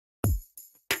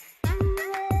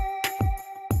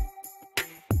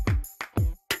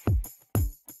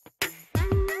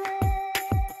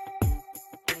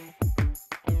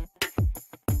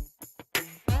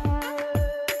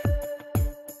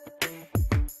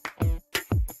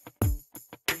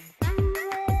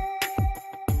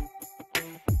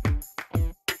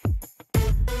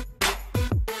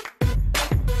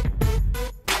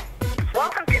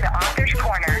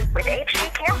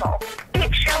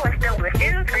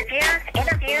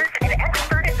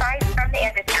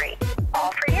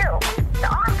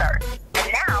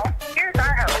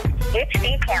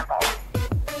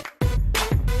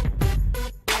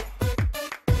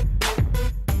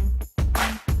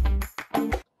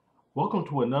Welcome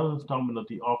to another installment of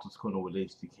the Author's Corner with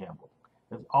H.D. Campbell.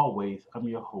 As always, I'm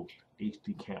your host,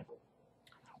 H.D. Campbell.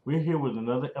 We're here with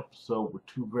another episode with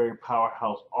two very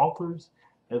powerhouse authors,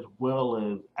 as well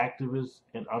as activists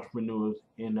and entrepreneurs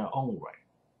in their own right.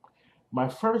 My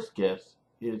first guest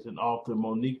is an author,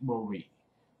 Monique Moree.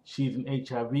 She's an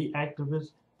HIV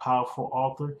activist, powerful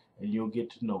author, and you'll get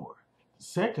to know her. The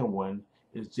second one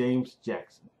is James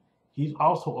Jackson. He's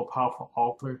also a powerful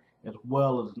author as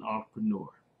well as an entrepreneur.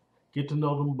 Get to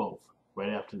know them both right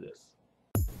after this.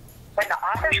 When the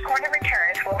Author's Corner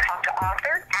returns, we'll talk to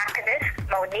author, activist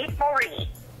Monique Moree.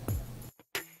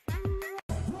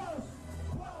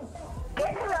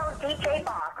 Get to know DJ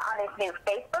Boss on his new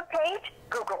Facebook page,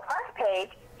 Google Plus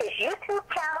page, his YouTube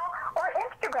channel, or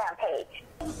Instagram page.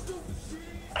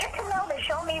 Get to know the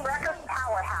Show Me Records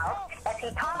powerhouse as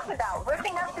he talks about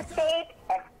ripping up the stage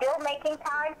and still making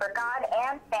time for God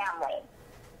and family.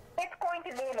 It's going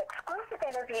to be an exclusive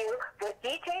interview with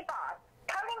DJ Boss,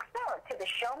 coming soon to the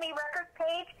Show Me Records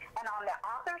page and on the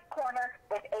Author's Corner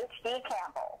with H.D.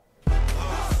 Campbell.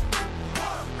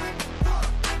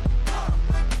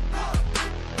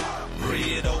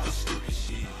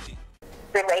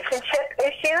 Relationship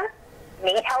issues?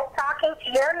 Need help talking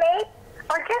to your mate?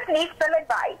 Or just need some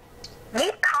advice?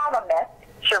 Meet columnist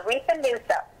Sharifa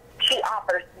Newsom. She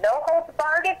offers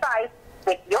no-holds-barred advice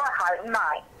with your heart and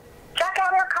mind. Check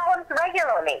out her columns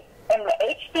regularly in the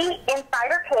HD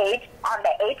Insider page on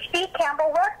the H.D.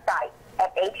 Campbell website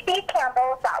at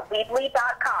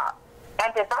hdcampbell.weebly.com.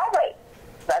 And as always,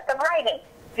 let the writing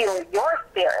fuel your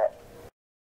spirit.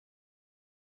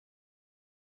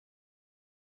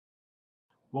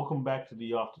 Welcome back to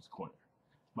the Author's Corner.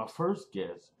 My first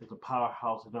guest is a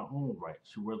powerhouse in her own right.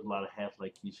 She wears a lot of hats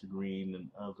like Keisha Green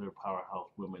and other powerhouse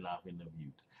women I've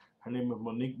interviewed. Her name is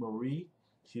Monique Moree.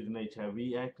 She's an HIV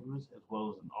activist as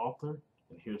well as an author,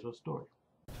 and here's her story.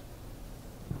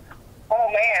 Oh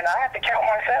man, I have to count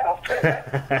myself too.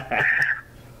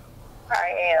 I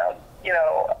am,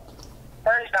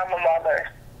 first I'm a mother,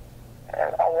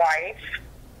 a wife,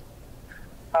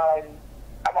 I'm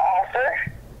an author,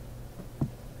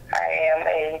 I am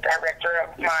a director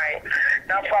of my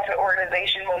nonprofit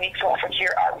organization, Monique Moree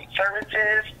Outreach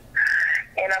Services,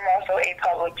 and I'm also a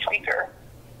public speaker.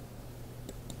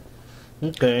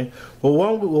 Okay. Well,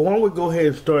 why don't we go ahead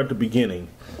and start at the beginning?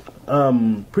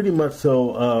 Pretty much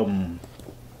so,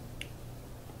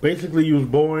 basically you was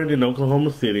born in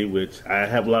Oklahoma City, which I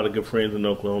have a lot of good friends in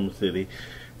Oklahoma City.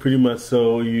 Pretty much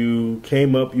so you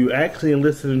came up, you actually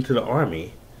enlisted into the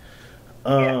Army.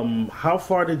 Yeah. How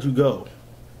far did you go?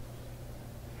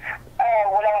 When I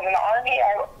was in the Army,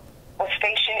 I was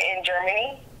stationed in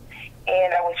Germany,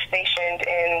 and I was stationed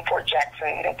in Fort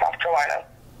Jackson in South Carolina.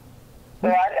 So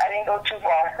I didn't go too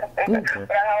far. Okay. But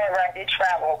however, I did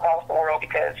travel across the world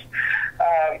because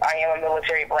I am a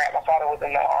military brat. My father was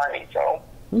in the Army, so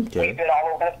we've been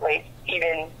all over the place,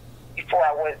 even before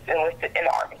I was enlisted in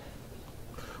the Army.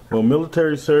 Well,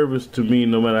 military service to me,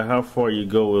 no matter how far you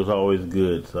go, is always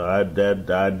good. So I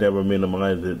never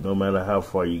minimize it, no matter how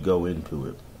far you go into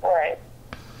it. Right.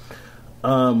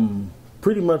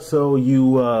 Pretty much so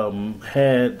you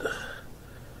had...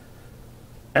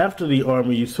 After the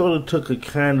Army, you sort of took a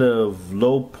kind of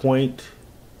low point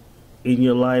in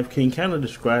your life. Can you kind of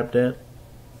describe that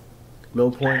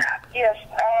low point? Yes.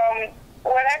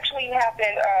 What actually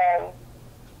happened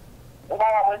while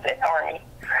I was in the Army,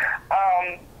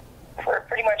 for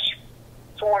pretty much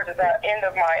towards the end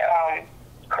of my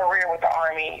career with the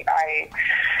Army, I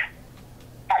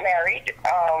got married,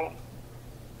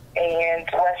 and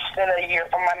less than a year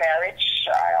from my marriage,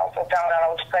 I also found out I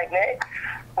was pregnant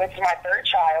with my third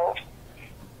child,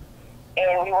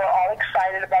 and we were all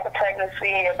excited about the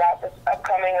pregnancy, about the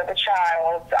upcoming of the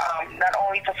child, not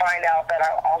only to find out that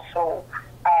I also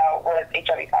was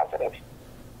HIV positive.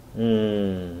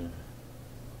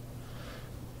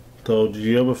 So did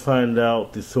you ever find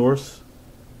out the source?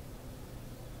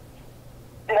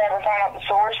 Did I ever find out the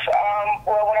source?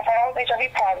 Well, when I found out I was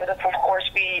HIV positive, of course,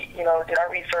 we, did our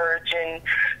research and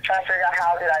trying to figure out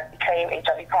how did I become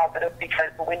HIV positive,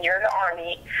 because when you're in the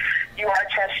Army, you are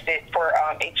tested for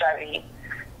HIV.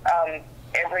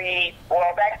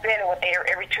 Back then it was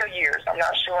every 2 years. I'm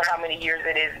not sure how many years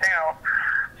it is now.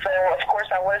 So, of course,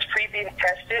 I was previously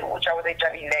tested, which I was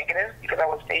HIV negative because I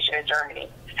was stationed in Germany.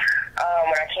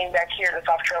 When I came back here to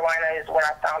South Carolina is when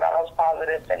I found out I was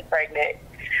positive and pregnant.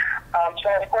 So,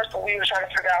 of course, we were trying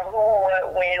to figure out who,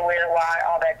 what, when, where, why,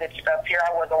 all that good stuff. Here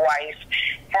I was a wife.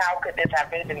 How could this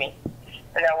happen to me?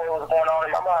 And that was what was going on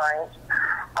in my mind.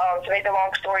 To make the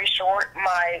long story short,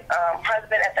 my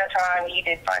husband at that time, he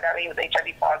did find out he was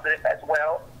HIV positive as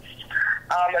well.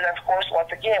 And of course,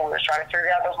 once again, we were trying to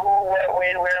figure out the who, what,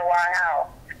 when, where, why, how,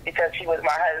 because he was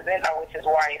my husband, I was his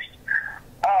wife.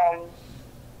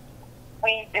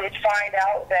 We did find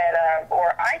out that,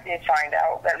 or I did find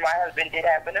out that my husband did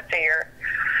have an affair,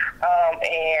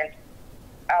 and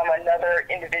another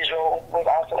individual was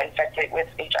also infected with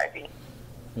HIV.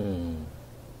 Mm.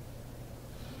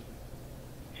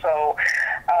 So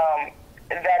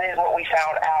that is what we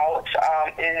found out.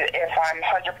 If I'm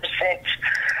 100%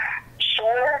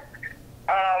 sure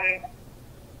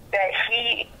that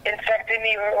he infected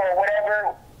me or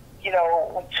whatever, you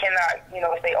know, we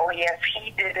cannot, say, oh, yes,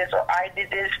 he did this or I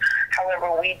did this.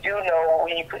 However, we do know,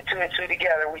 when you put two and two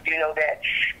together, we do know that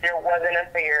there was an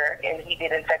affair and he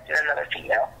did infect another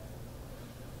female.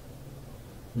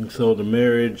 And so the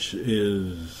marriage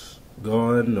is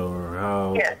gone, or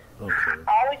how? Yes. Okay.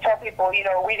 I always tell people,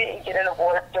 we didn't get a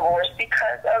divorce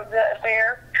because of the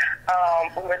affair.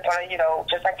 We were going to,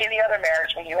 just like any other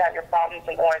marriage, when you have your problems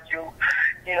and going through,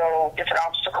 different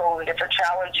obstacles and different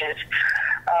challenges,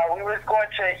 we were going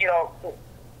to,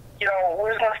 we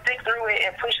were going to stick through it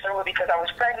and push through it because I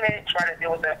was pregnant, trying to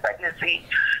deal with the pregnancy,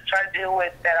 trying to deal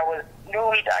with that I was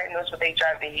newly diagnosed with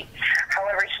HIV.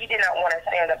 However, he did not want to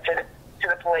stand up to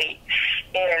the plate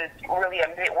and really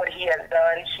admit what he has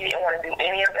done. He didn't want to do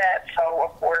any of that. So,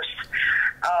 of course,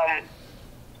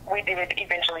 we did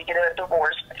eventually get a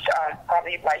divorce,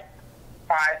 probably like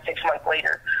 5-6 months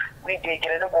later. We did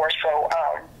get a divorce, so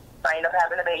I ended up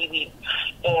having a baby,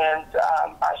 and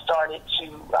I started to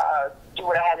do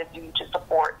what I had to do to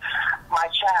support my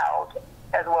child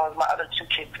as well as my other 2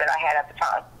 kids that I had at the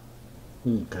time.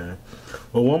 Okay.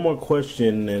 Well, one more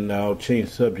question, and I'll change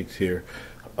subjects here.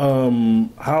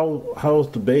 How's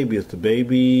the baby? Is the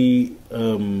baby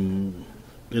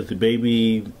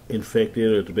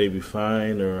infected, or is the baby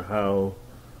fine, or how?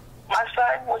 My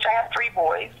son, which I have 3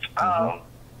 boys,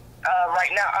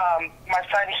 right now, my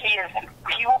son,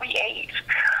 he will be 8,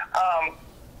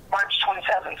 March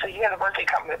 27th, so he has a birthday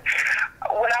coming.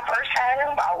 When I first had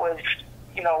him, I was,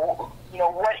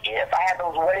 what if? I had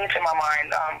those what ifs in my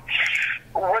mind.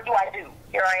 What do I do?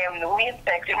 Here I am, newly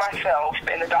infected myself,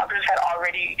 and the doctors had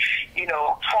already,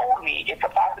 told me it's a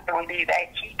possibility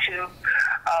that he too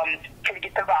could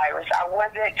get the virus. I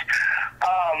wasn't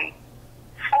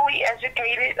fully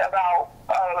educated about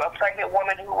a pregnant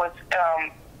woman who was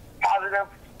positive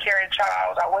carrying a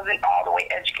child. I wasn't all the way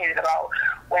educated about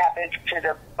what happens to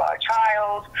the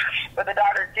child, but the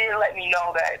doctor did let me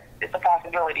know that it's a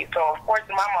possibility. So, of course,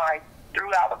 in my mind,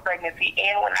 throughout the pregnancy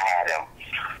and when I had him,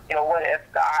 what if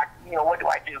God, what do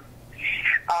I do?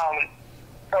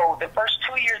 So the first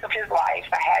 2 years of his life,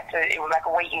 it was like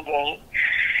a waiting game.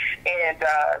 And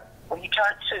when he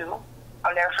turned 2,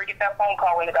 I'll never forget that phone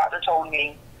call when the doctor told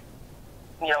me,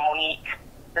 Monique,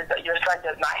 your son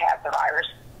does not have the virus.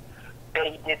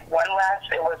 They did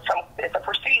it's a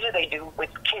procedure they do with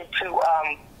kids who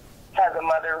has a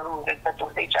mother who's infected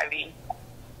with HIV.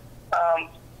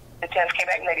 The test came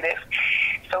back negative,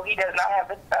 so he does not have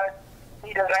the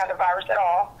virus at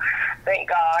all. Thank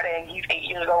God, and he's 8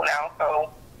 years old now, so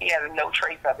he has no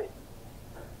trace of it.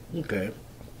 Okay.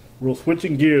 Well,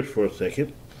 switching gears for a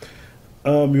second.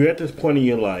 You're at this point in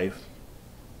your life.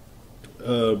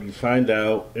 You find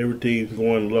out everything's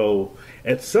going low.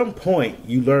 At some point,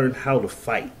 you learn how to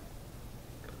fight.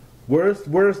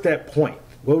 Where's that point?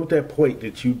 What was that point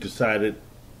that you decided,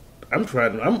 I'm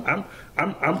trying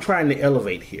to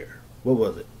elevate here? What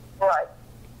was it? Right.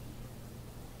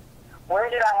 Where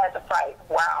did I have to fight?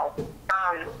 Wow.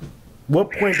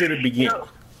 What point did it begin?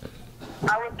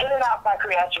 I was in and out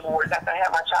psychiatric wards after I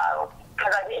had my child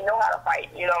because I didn't know how to fight.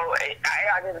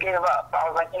 I just gave up. I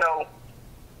was like,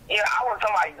 I was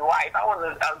somebody's wife. I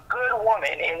was a good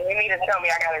woman, and you need to tell me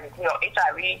I got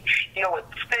HIV, with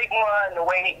stigma and the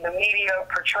way the media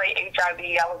portray HIV.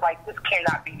 I was like, this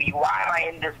cannot be me. Why am I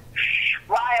in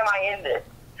this?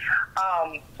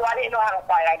 So I didn't know how to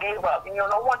fight. I gave up.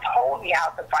 No one told me how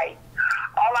to fight.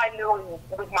 All I knew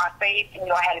was my faith.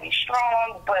 I had to be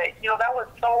strong, but, that was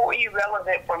so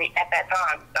irrelevant for me at that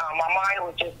time. My mind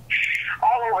was just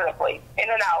all over the place, in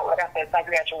and out, like I said,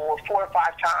 psychiatric ward 4 or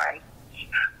 5 times.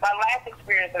 My last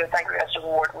experience in the psychiatric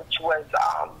ward, which was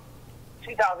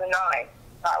 2009,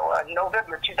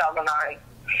 November 2009,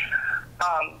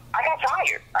 I got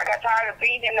tired. I got tired of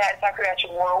being in that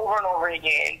psychiatric ward over and over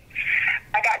again.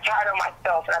 I got tired of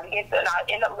myself, and I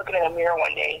ended up looking in the mirror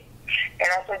one day, and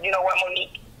I said, you know what,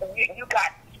 Monique, you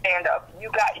got to stand up. You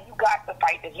got to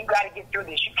fight this. You got to get through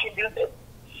this. You can do this.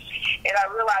 And I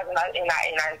realized, and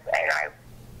I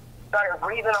started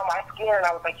breathing on my skin, and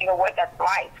I was like, you know what, that's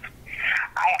life.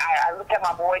 I looked at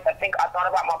my boys. I thought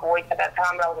about my boys at that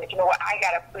time, and I was like, you know what? I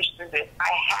got to push through this.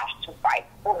 I have to fight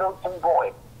for those 2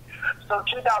 boys. So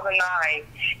 2009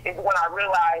 is when I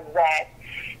realized that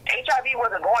HIV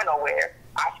wasn't going nowhere.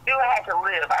 I still had to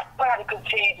live. I still had to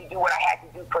continue to do what I had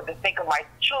to do for the sake of my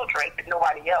children, if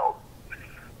nobody else.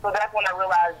 So that's when I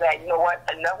realized that, you know what,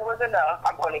 enough was enough.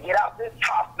 I'm going to get out this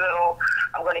hospital.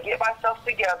 I'm going to get myself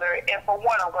together. And for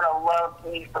one, I'm going to love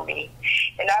me for me.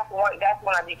 And that's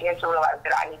when I began to realize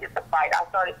that I needed to fight. I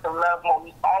started to love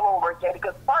Monique all over again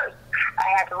because first I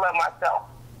had to love myself.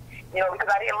 You know, because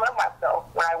I didn't love myself.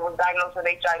 When I was diagnosed with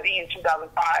HIV in 2005,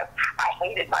 I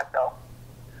hated myself.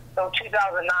 So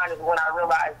 2009 is when I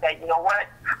realized that, you know what,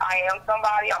 I am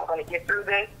somebody, I'm going to get through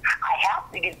this. I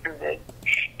have to get through this.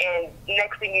 And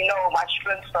next thing you know, my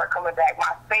strength started coming back.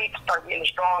 My faith started getting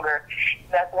stronger.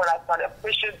 That's when I started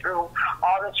pushing through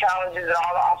all the challenges and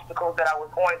all the obstacles that I was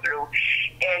going through.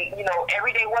 And, you know,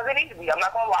 every day wasn't easy. I'm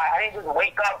not going to lie. I didn't just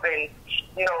wake up and,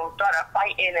 you know, start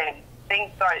fighting and things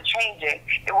started changing.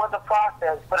 It was a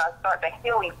process, but the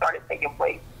healing started taking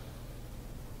place.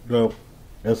 Well,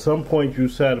 at some point you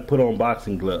decided to put on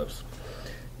boxing gloves,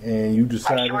 and you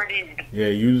decided. I sure did. Yeah,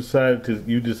 you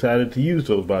decided to use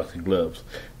those boxing gloves.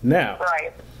 Now,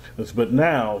 right. But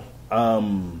now,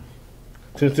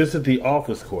 since this is the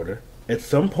office quarter, at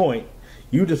some point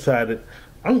you decided,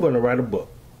 I'm going to write a book.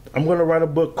 I'm going to write a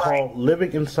book called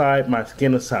Living Inside My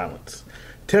Skin of Silence.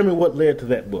 Tell me what led to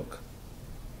that book.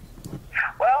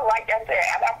 Well, like I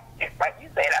said, like you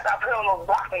said, as I put on those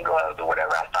boxing gloves or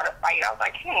whatever, I started fighting. I was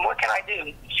like, what can I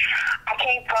do? I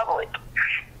came public.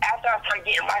 After I started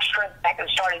getting my strength back and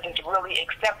started just really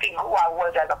accepting who I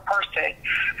was as a person,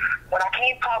 when I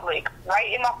came public,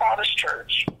 right in my father's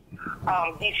church,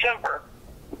 December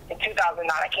in 2009,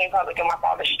 I came public in my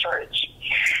father's church.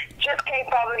 Just came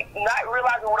public, not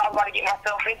realizing what I was about to get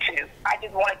myself into. I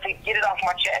just wanted to get it off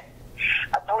my chest.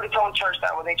 I told the whole church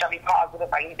that I was HIV positive.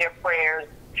 I need their prayers,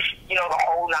 you know, the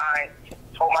whole nine.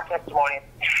 Told my testimony.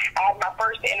 I had my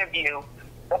first interview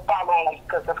the following week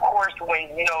because, of course,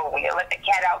 when you let the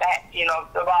cat out, that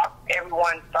about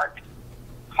everyone starts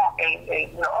talking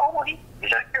and oh, well, he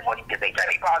gets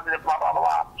HIV positive, blah blah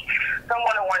blah.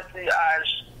 Someone wanted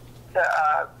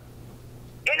to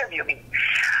interview me.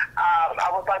 I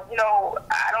was like,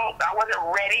 I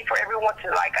wasn't ready for everyone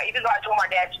to even though I told my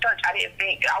dad's church, I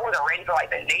wasn't ready for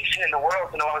the nation and the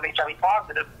world to know I was HIV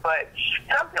positive, but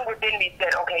something within me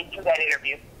said, okay, do that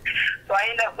interview. So I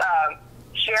ended up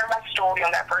sharing my story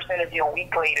on that first interview a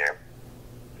week later.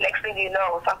 Next thing you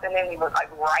know, something in me was like,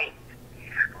 write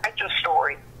your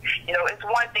story. It's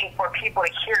one thing for people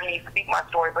to hear me speak my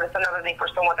story, but it's another thing for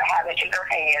someone to have it in their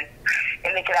hands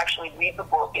and they could actually read the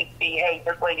book and see, hey,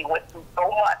 this lady went through so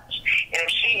much, and if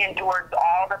she endured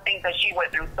all the things that she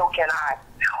went through, so can I.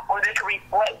 Or they could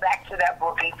reflect back to that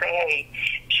book and say, hey,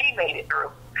 she made it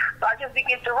through. So I just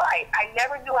began to write. I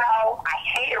never knew how.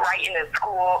 I hated writing in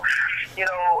school.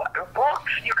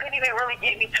 Books, you couldn't even really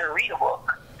get me to read a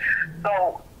book.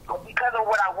 So because of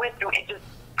what I went through,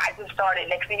 I just started,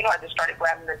 next thing you know, I just started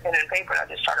grabbing the pen and paper and I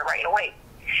just started writing away.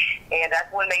 And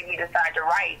that's what made me decide to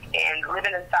write. And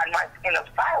Living Inside My Skin of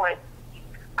Silence,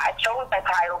 I chose that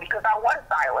title because I was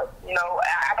silent.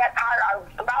 I got tired. I was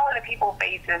smiling in people's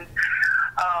faces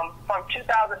from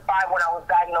 2005 when I was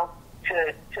diagnosed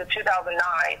to 2009.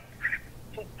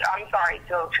 I'm sorry,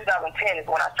 till 2010 is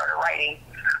when I started writing.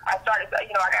 I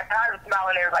got tired of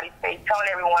smiling in everybody's face, telling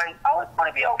everyone, oh, it's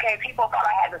going to be okay. People thought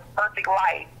I had this perfect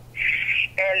life.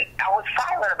 And I was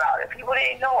silent about it. People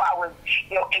didn't know I was,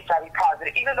 HIV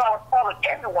positive. Even though I was public,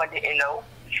 everyone didn't know.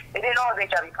 They didn't know I was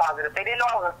HIV positive. They didn't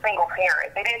know I was a single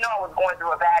parent. They didn't know I was going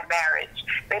through a bad marriage.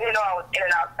 They didn't know I was in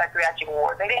and out of psychiatric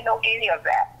ward. They didn't know any of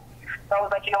that. So I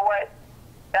was like, you know what?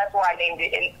 That's why I named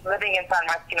it Living Inside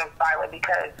My Skin of Silence,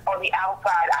 because on the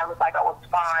outside, I was like, I was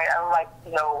fine. I was like,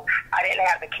 I didn't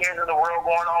have the cares of the world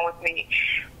going on with me,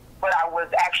 but I was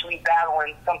actually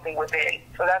battling something within.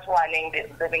 So that's why I named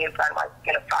it Living Inside My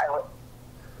Skin of Silence.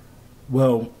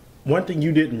 Well, one thing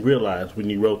you didn't realize when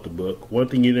you wrote the book, one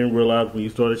thing you didn't realize when you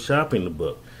started shopping the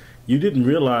book, you didn't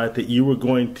realize that you were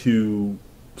going to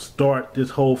start this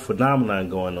whole phenomenon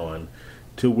going on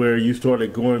to where you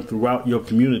started going throughout your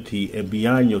community and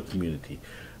beyond your community.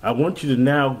 I want you to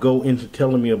now go into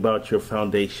telling me about your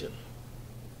foundation.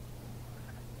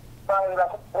 When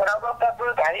I wrote that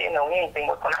book, I didn't know anything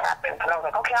was going to happen. And I was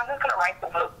like, okay, I'm just going to write the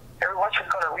book. Everyone's just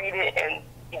going to read it and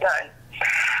be done.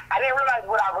 I didn't realize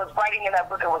what I was writing in that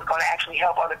book, it was going to actually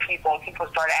help other people. And people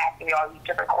started asking me all these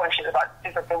different questions about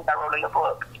different things I wrote in the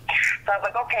book. So I was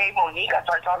like, okay, Monique, I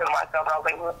started talking to myself. And I was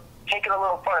like, well, take it a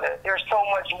little further. There's so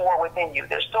much more within you.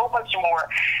 There's so much more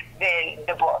than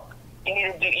the book. You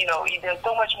need to do, there's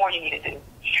so much more you need to do.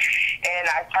 And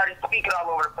I started speaking all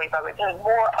over the place. I was like, there's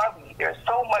more of me. There's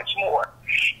so much more.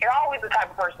 And I'm always the type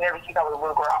of person, ever since I was a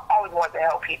little girl, I always wanted to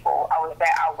help people. I was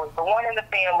the one in the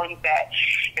family that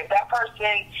if that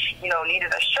person,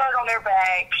 needed a shirt on their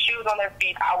back, shoes on their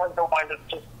feet, I was the one to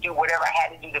just do whatever I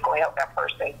had to do to go help that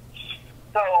person.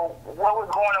 So what was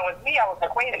going on with me, I was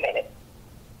like, wait a minute.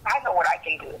 I know what I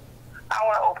can do. I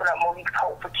want to open up Monique's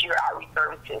Hope for Cure Outreach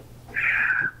Services.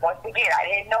 Once again, I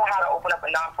didn't know how to open up a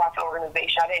nonprofit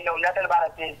organization. I didn't know nothing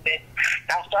about a business.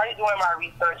 And I started doing my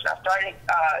research, and I started,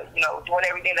 doing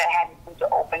everything that I had to do to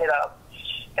open it up.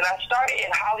 And I started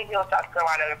in Holly Hill, South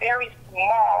Carolina, a very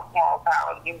small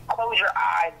town. You close your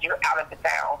eyes, you're out of the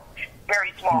town.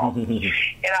 Very small.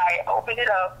 And I opened it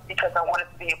up because I wanted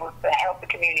to be able to help the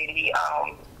community,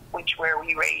 where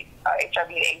we raise HIV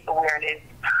and AIDS awareness.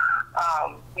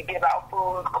 We give out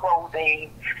food,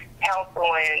 clothing,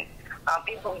 counseling.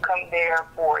 People who come there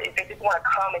if they just want to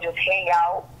come and just hang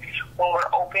out when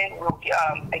we're open,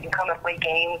 they can come and play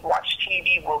games, watch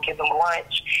TV, we'll give them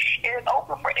lunch. And it's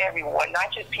open for everyone,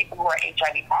 not just people who are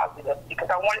HIV positive, because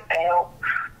I wanted to help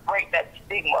break that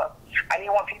stigma. I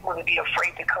didn't want people to be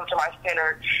afraid to come to my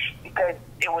center because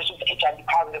it was just HIV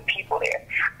positive people there.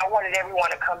 I wanted everyone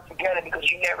to come together because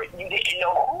you didn't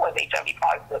know who was HIV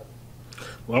positive.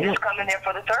 You just come in there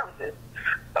for the services.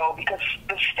 So because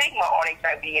the stigma on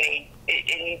HIV and AIDS,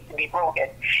 it needs to be broken.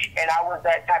 And I was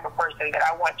that type of person that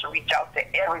I want to reach out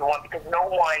to everyone because no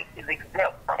one is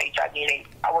exempt from HIV and AIDS.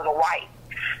 I was a wife.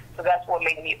 So that's what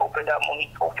made me open up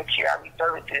Monique Hope for Cure Outreach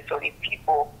Services so these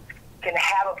people can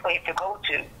have a place to go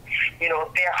to.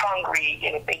 If they're hungry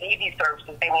and if they need these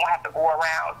services, they won't have to go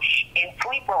around and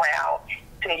sleep around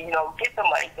to, get the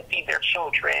money to feed their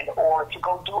children or to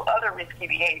go do other risky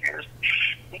behaviors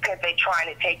because they're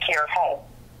trying to take care of home.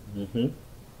 Mm-hmm.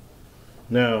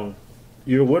 Now,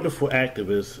 you're a wonderful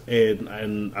activist,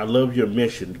 and I love your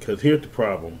mission because here's the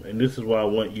problem, and this is what I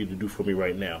want you to do for me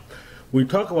right now. When we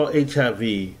talk about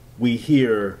HIV, we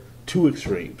hear two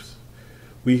extremes.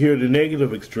 We hear the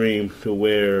negative extreme to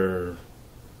where,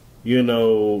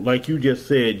 like you just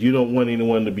said, you don't want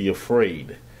anyone to be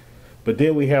afraid. But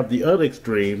then we have the other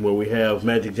extreme where we have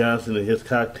Magic Johnson and his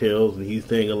cocktails and he's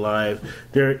staying alive.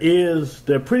 They're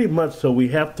pretty much so we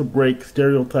have to break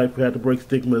stereotypes, we have to break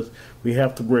stigmas, we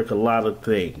have to break a lot of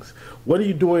things. What are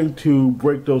you doing to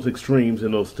break those extremes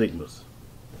and those stigmas?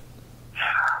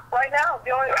 Right now, the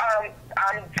only,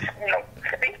 I'm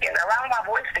speaking, allowing my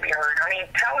voice to be heard.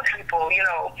 Telling people,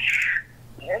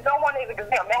 no one even,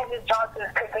 Magic Johnson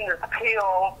is taking this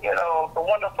pill, the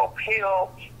wonderful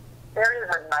pill. There is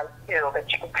a nice pill that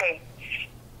you can take,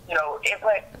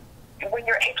 but when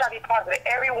you're HIV positive,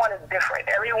 everyone is different.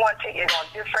 Everyone is on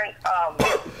different,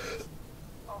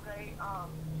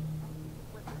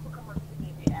 when people come up to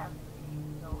me, they ask me,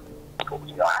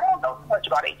 I don't know so much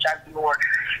about HIV or,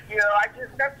 I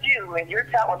just met you and you're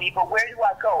telling me, but where do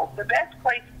I go? The best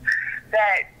place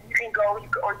that you can go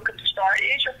or you can start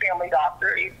is your family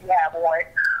doctor if you have one.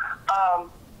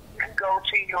 You can go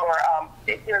to your,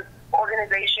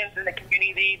 organizations in the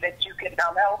community that you can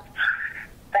help,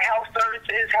 the health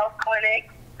services, health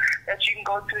clinics that you can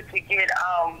go to get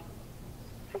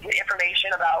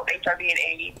information about HIV and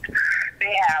AIDS.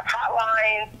 They have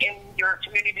hotlines in your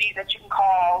community that you can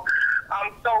call.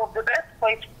 So the best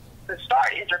place to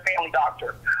start is your family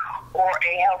doctor or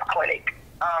a health clinic.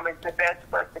 It's the best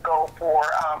place to go for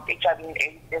HIV and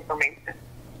AIDS information.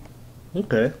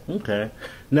 Okay.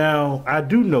 Now, I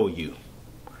do know you.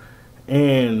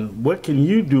 And what can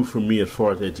you do for me as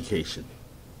far as education?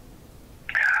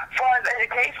 As far as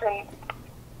education,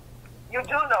 you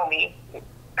do know me.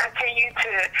 Continue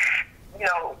to,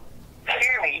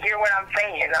 hear me, hear what I'm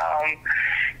saying.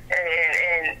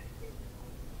 And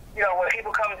when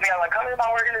people come to me, I'm like, come to my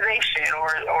organization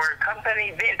or come to an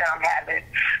event that I'm having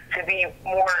to be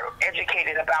more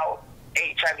educated about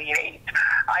HIV and AIDS.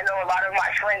 I know a lot of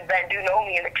my friends that do know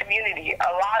me in the community,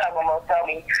 a lot of them will tell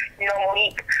me,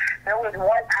 Monique, there was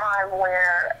one time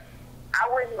where I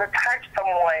wouldn't even touch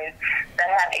someone that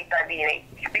had HIV and AIDS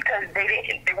because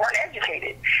they weren't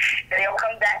educated. And they'll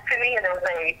come back to me and they'll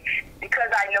say,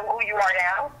 because I know who you are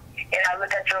now and I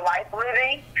look at your life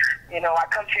living, I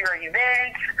come to your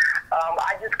events,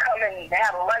 I just come and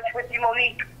have lunch with you,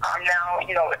 Monique. I'm now,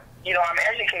 I'm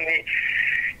educated,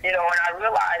 and I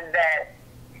realize that,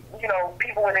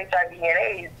 people with HIV and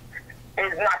AIDS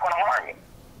is not going to harm me.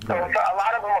 So a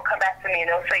lot of them will come back to me and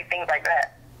they'll say things like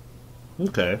that.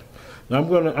 Okay. Now I'm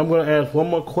gonna ask one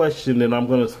more question, and I'm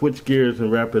gonna switch gears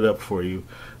and wrap it up for you.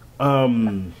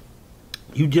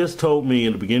 You just told me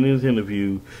in the beginning of this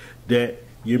interview that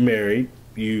you're married,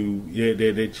 you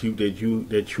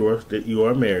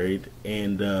are married,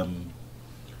 and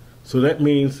so that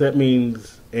means,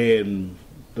 and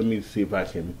let me see if I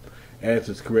can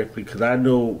answer this correctly, because I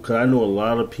know a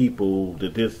lot of people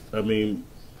that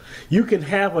you can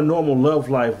have a normal love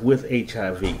life with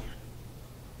HIV.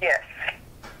 Yes.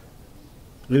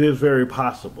 It is very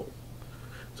possible.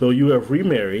 So you have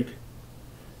remarried,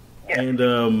 Yes.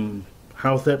 and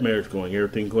how's that marriage going?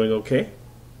 Everything going okay?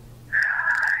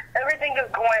 Everything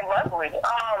is going lovely.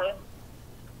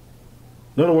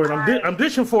 In other words, I'm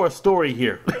dishing for a story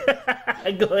here.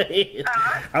 Go ahead.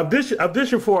 I'm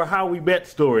dishing for a how we met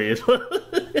story.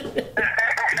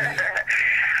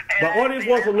 My audience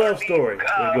wants a love story. Go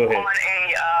ahead. On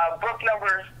a book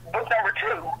number 2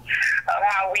 of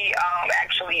how we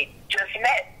actually just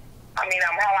met. I mean,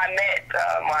 how I met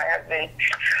my husband.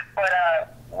 But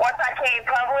once I came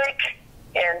public,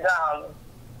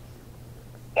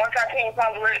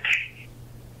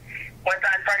 once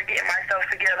I started getting myself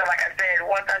together, like I said,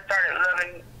 once I started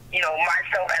loving,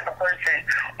 myself as a person,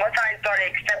 once I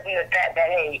started accepting the fact that,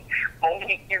 hey,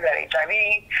 Monique, you got HIV,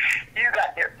 you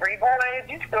got your 3 boys,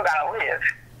 you still gotta live.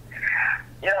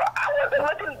 I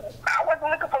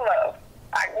wasn't looking for love.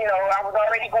 I was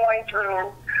already going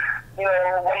through,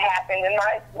 what happened in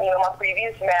my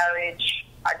previous marriage.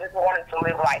 I just wanted to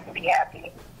live life and be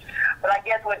happy. But I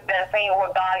guess with that saying,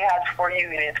 what God has for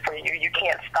you, it is for you. You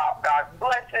can't stop God's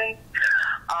blessings.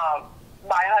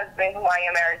 My husband, who I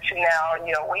am married to now,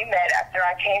 we met after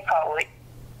I came public,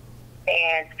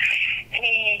 and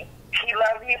he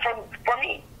loved me for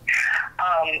me.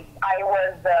 I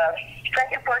was the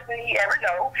second person he ever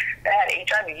knew that had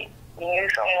HIV. He knew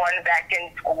someone back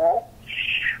in school.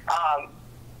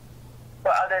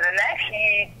 But other than that,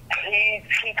 he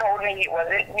told me he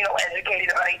wasn't, educated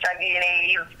about HIV and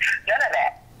AIDS, none of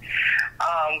that.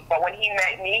 But when he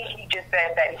met me, he just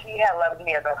said that he had loved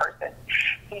me as a person.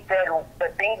 He said the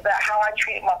things that how I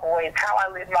treated my boys, how I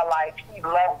lived my life, he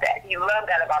loved that. He loved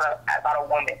that about a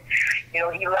woman. He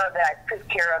loved that I took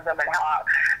care of them and how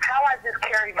I just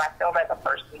carried myself as a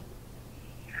person.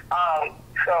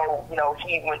 So,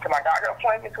 he went to my doctor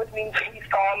appointments with me. He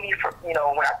saw me for, when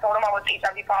I told him I was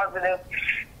HIV positive,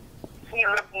 he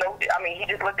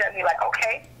just looked at me like,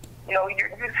 okay, you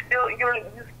still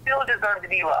deserve to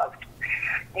be loved.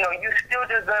 You still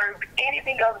deserve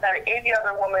anything else that any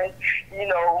other woman,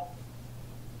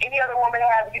 any other woman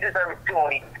has, you deserve it too.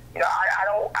 I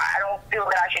don't feel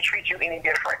that I should treat you any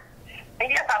different. And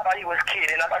yes, I thought he was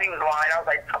kidding. I thought he was lying. I was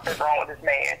like, something's wrong with this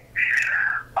man.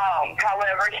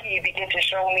 However, he began to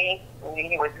show me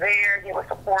he was there, he was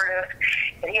supportive,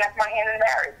 and he asked my hand in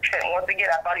marriage. And once again,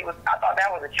 I thought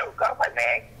that was a joke. I was like,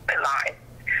 man, they're lying.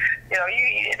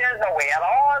 There's no way. Out of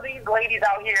all these ladies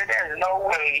out here, there's no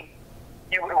way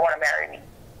you would want to marry me.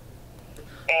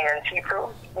 And he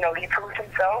proved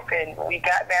himself, and we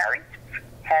got married.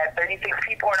 Had 36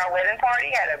 people in our wedding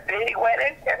party, had a big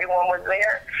wedding. Everyone was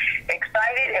there,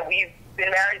 excited, and we've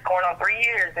been married going on 3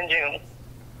 years in June.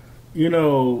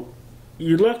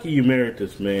 You're lucky you married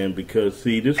this man, because,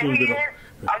 see, this was been...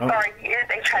 I'm sorry, he is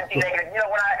HIV negative. When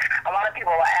a lot of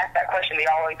people ask that question,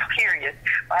 they're always curious.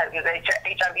 My husband's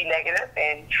HIV negative,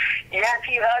 and yes,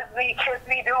 he hugs me, kisses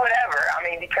me, do whatever.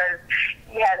 Because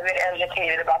he has been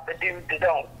educated about the do's and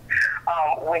don'ts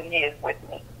when he is with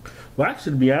me. Well,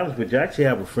 actually, to be honest with you, I actually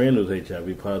have a friend who's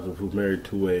HIV positive who's married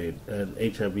to an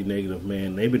HIV negative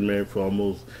man. They've been married for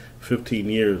almost 15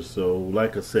 years. So,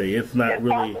 like I say, it's not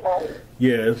really,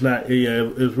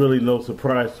 it's really no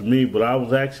surprise to me. But I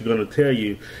was actually going to tell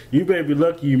you, you better be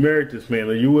lucky you married this man,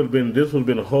 or this would have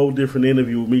been a whole different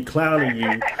interview with me clowning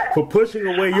you for pushing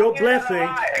away your blessing.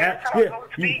 I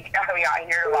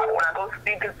hear a lot when I go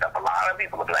speak and stuff. A lot of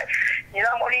people will be like,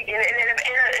 Monique, and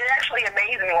it actually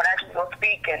amazes me when I actually go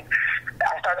speak and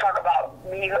I start talking about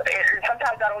me. And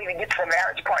sometimes I don't even get to the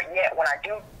marriage part yet when I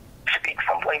do speak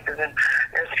some places, and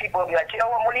there's people who be like,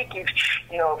 Monique, if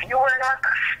you were in our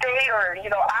state, or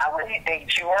I would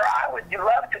date you, or I would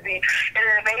love to be. And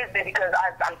it amazes me because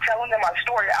I'm telling them my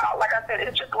story. Like I said,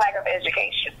 it's just lack of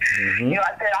education. Mm-hmm.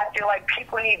 I feel like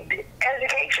people need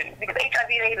education, because HIV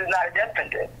and AIDS is not a death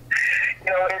sentence.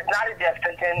 It's not a death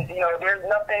sentence. There's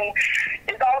nothing.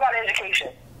 It's all about education.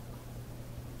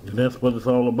 And that's what it's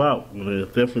all about. It's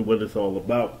definitely what it's all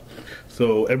about.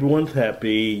 So everyone's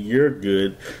happy. You're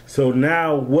good. So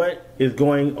now what is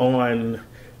going on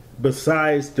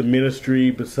besides the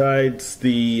ministry, besides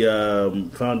the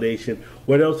foundation?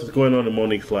 What else is going on in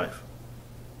Monique's life?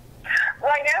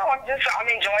 Right now, I'm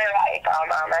enjoying life.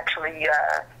 I'm actually,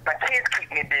 my kids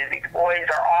keep me busy. The boys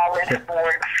are all in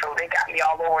sports, so they got me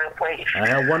all over the place. I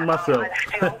have one myself. I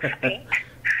still speak.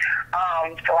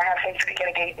 So I have some speaking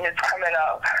engagements coming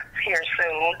up here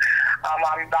soon.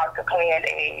 I'm about to plan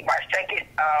my second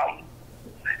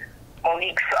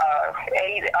Monique's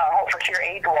Hope for Cure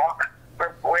AIDS walk.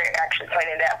 We're actually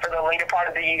planning that for the later part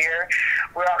of the year.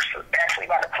 We're actually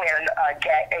about to plan a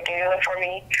gala for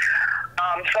me.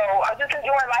 So I'm just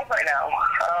enjoying life right now.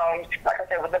 Like I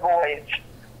said, with the boys.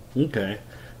 Okay.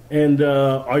 And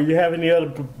are you having any other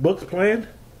books planned?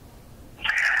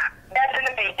 That's in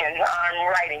the making. I'm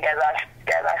writing as I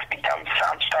speak. I'm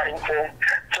starting to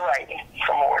write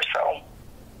some more. So.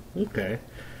 Okay.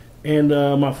 And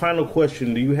my final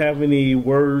question, do you have any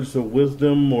words of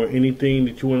wisdom or anything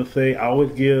that you want to say? I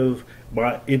always give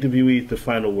my interviewees the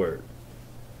final word.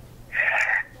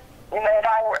 You know, if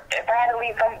I had to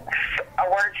leave a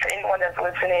word to anyone that's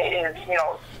listening is, you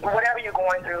know, whatever you're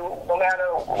going through, no matter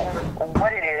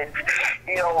what it is,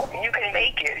 you know, you can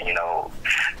make it, you know.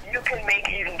 You can make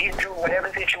it, you can get through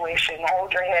whatever situation.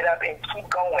 Hold your head up and keep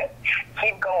going.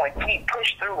 Keep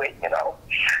push through it, you know.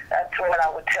 That's what I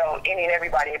would tell any and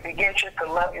everybody. It begins just to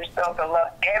love yourself and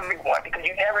love everyone, because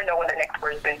you never know what the next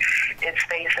person is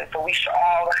facing. So we should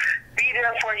all be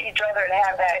there for each other and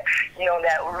have that, you know,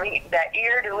 that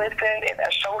ear to listen and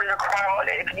that shoulder to cry on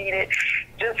if needed.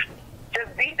 Just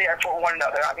be there for one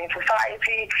another. I mean,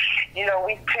 society, you know,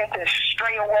 we tend to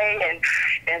stray away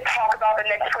and talk about the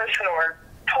next person or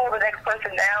pull the next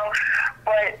person down,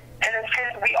 but in a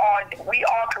sense, we all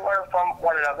can learn from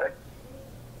one another.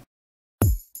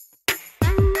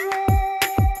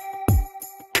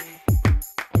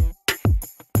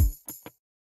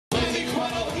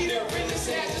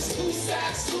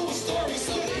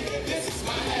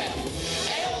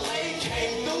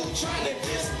 Trying to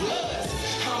diss blood.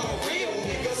 I'm a real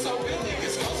nigga, so real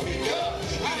niggas call me up.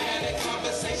 I had a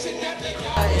conversation after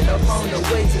y'all. I end up on the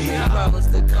way to me. I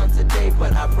promised to come today,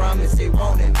 but I promise it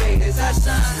won't invade as I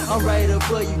shine. I'm right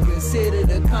above you, consider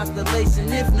the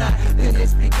constellation. If not, then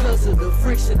it's because of the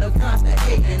friction of constant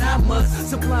hate. And I must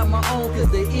supply my own,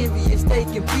 cause the envious they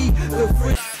can be the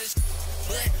friction.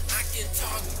 But I can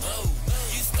talk more.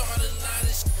 You start a lot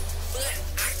of shit, but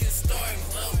I can start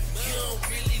more. You don't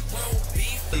really want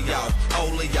beef. Y'all,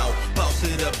 all of y'all, boss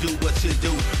it up, do what you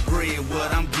do. Bread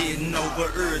what I'm getting over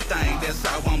everything, that's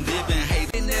how I'm living.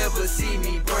 Hate they never see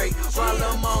me break while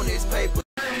I'm on this paper.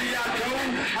 I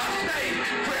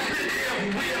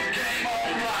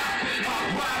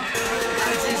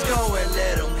just go and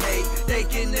let them hate, they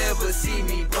can never see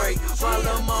me break while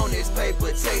I'm on this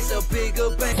paper. Chase a bigger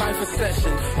bank. Time for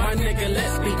session, my nigga,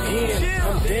 let's begin.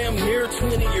 I'm damn near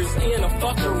 20 years in, a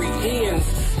fuckery ends.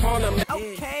 On a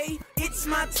okay, it's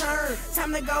my turn,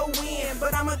 time to go in,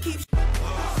 but I'ma keep.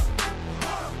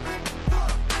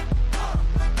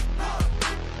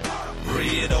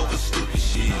 Bread over stupid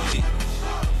shit.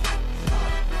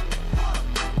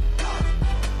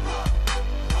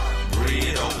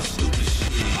 Bread over stupid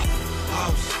shit.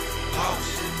 House.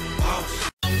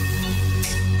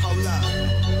 Hold up.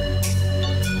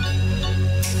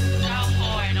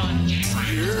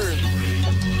 You heard me?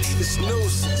 It's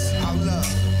nuisance. Hold up.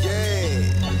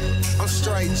 Yeah. I'm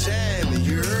straight jamming.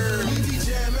 You heard me? Be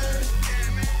jamming.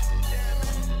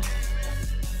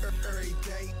 Every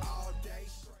day, all day.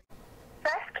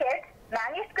 Press kits,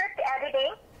 manuscript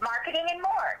editing, marketing, and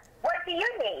more. What do you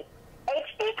need?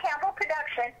 HD Campbell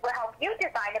Productions will help you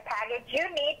design a package you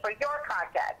need for your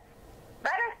project.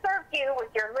 Let us serve you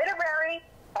with your literary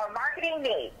or marketing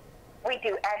needs. We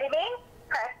do editing,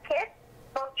 press kits,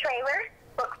 book trailers,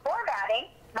 book formatting,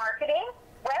 marketing,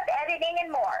 web editing,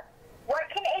 and more. What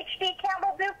can HD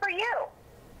Campbell do for you?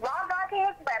 Log on to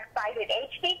his website at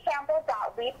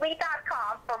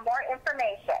hdcampbell.weebly.com for more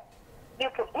information.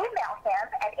 You can email him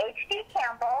at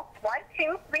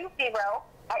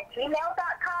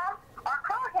hdcampbell1230@gmail.com or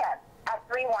call him at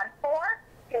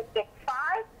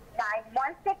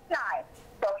 314-265-9169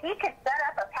 so he can set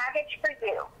up a package for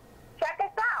you. Check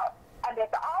us out, and as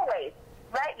always,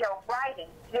 let your writing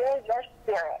fuel your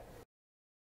spirit.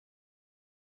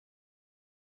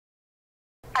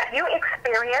 Have you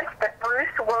experienced the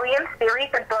Bruce Williams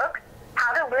series of books,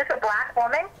 How to Lose a Black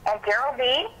Woman and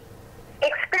Geraldine?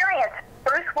 Experience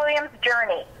Bruce Williams'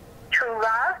 journey, true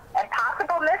love, and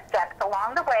possible missteps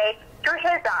along the way through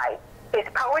his eyes, his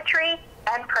poetry,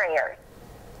 and prayers.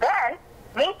 Then,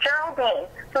 meet Geraldine,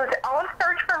 whose own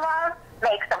search for love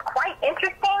makes some quite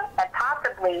interesting and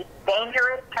possibly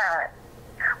dangerous turns.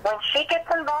 When she gets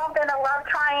involved in a love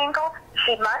triangle,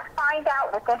 she must find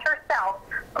out within herself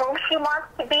whom she wants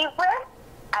to be with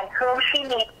and whom she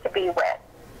needs to be with.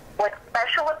 With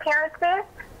special appearances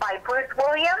by Bruce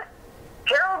Williams,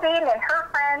 Geraldine and her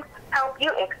friends help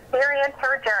you experience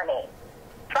her journey.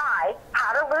 Try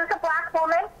How to Lose a Black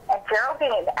Woman and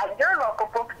Geraldine at your local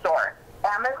bookstore,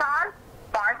 Amazon,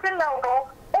 Barnes & Noble,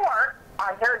 or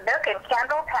on your Nook and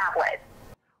Kindle tablet.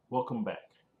 Welcome back.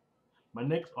 My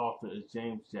next author is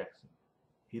James Jackson.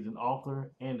 He's an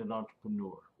author and an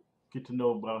entrepreneur. Get to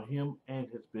know about him and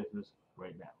his business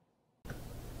right now.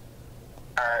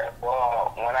 Alright,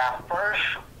 well, when I first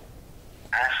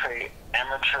actually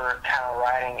amateur kind of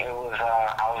writing, it was,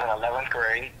 I was in 11th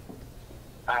grade.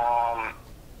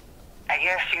 I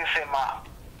guess you could say my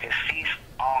deceased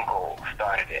uncle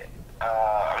started it.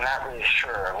 I'm not really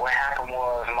sure. What happened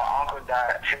was my uncle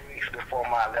died 2 weeks before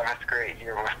my 11th grade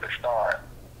year was to start.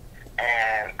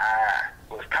 And I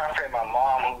was comforting my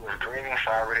mom who was grieving,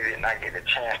 so I really did not get a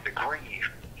chance to grieve.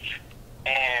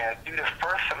 And through the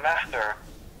first semester,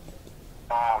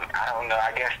 I don't know,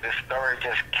 I guess this story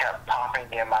just kept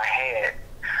popping in my head.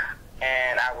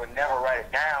 And I would never write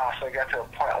it down, so it got to a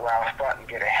point where I was starting to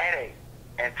get a headache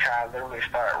until I literally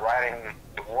started writing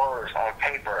the words on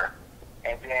paper,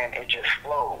 and then it just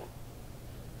flowed,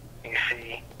 you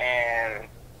see. And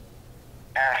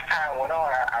as time went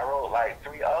on, I wrote like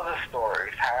 3 other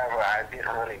stories. However, I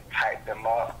didn't really type them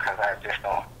up because I just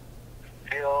don't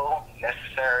feel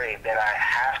necessary that I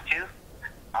have to.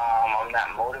 I'm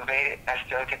not motivated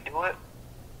necessarily to do it.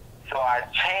 So I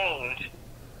changed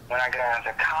when I got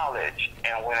into college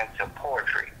and went into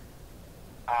poetry.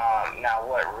 Now,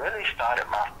 what really started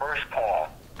my first poem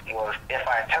was If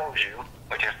I Told You,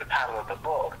 which is the title of the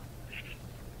book.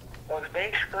 It was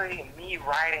basically me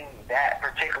writing that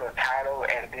particular title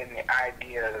and then the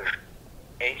idea of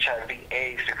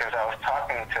HIV/AIDS, because I was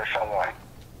talking to someone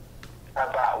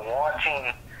about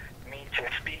wanting me to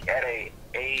speak at a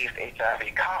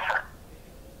AIDS/HIV conference.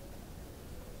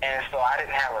 And so I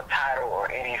didn't have a title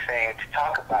or anything to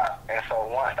talk about. And so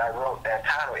once I wrote that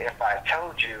title, If I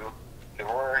Told You, the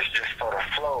words just sort of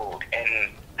flowed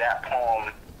in that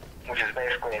poem, which is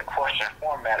basically a question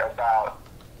format about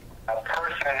a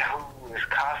person who is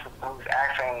who's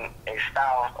asking a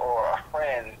spouse or a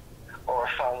friend or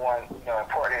someone,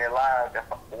 important in their lives,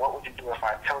 what would you do if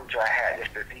I told you I had this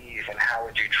disease, and how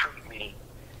would you treat me?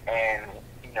 And,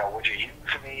 would you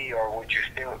use me, or would you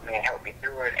stay with me and help me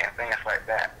through it, and things like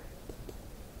that.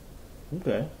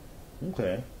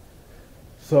 Okay.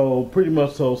 So pretty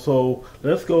much so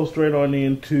let's go straight on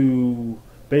into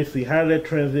basically how did that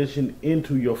transition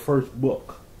into your first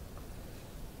book?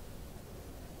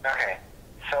 Okay,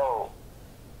 so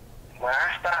when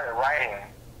I started writing,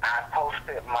 I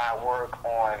posted my work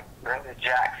on Brenda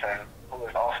Jackson, who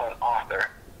is also an author.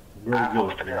 I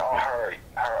posted it on her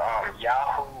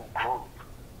Yahoo group,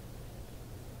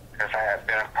 because I had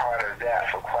been a part of that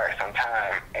for quite some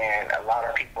time, and a lot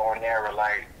of people on there were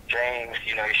like, James,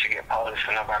 you should get published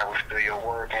so nobody will steal your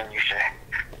work, and you should,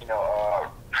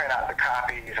 print out the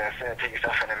copies and send it to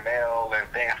yourself in the mail and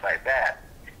things like that.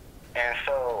 And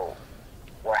so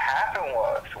what happened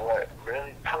was, what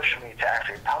really pushed me to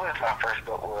actually publish my first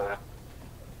book was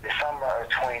December of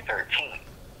 2013,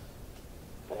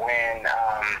 when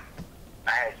I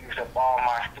had used up all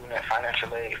my student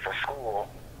financial aid for school,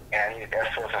 and I needed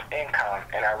that source of income,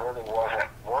 and I really wasn't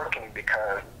working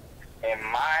because in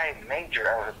my major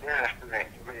as a business student,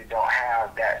 you really don't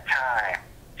have that time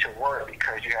to work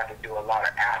because you have to do a lot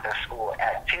of after-school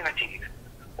activities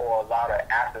or a lot of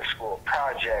after-school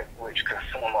projects which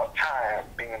consume up time,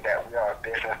 being that we are a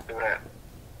business student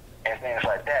and things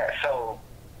like that. So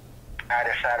I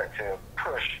decided to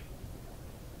push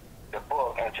the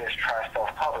book and just try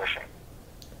self-publishing.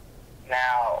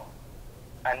 Now,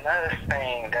 another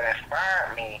thing that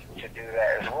inspired me to do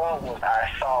that as well was I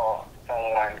saw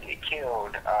someone get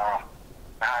killed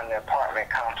behind the apartment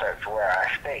complex where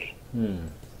I stay.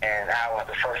 And I was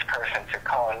the first person to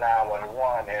call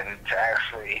 911 and to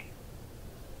actually,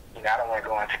 I don't want to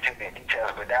go into too many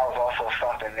details, but that was also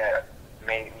something that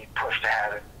made me push to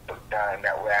have the book done.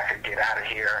 That way I could get out of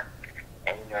here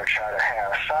and, try to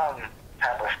have some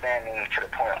type of standing to the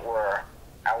point where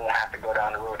I won't have to go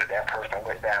down the road that that person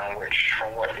went down, which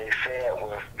from what they said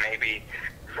was maybe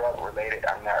drug related.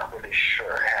 I'm not really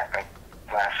sure. It happened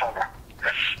last summer.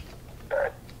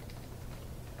 But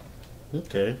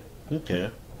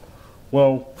Okay.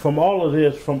 Well, from all of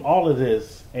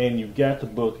this, and you've got the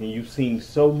book, and you've seen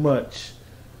so much,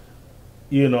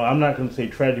 I'm not going to say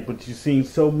tragic, but you've seen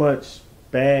so much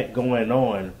bad going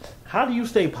on. How do you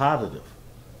stay positive?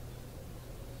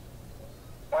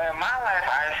 Well, in my life,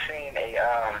 I've seen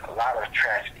a lot of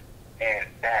tragedy and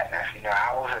badness.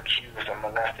 I was accused of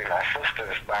molesting my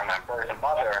sisters by my birth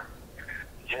mother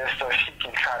just so she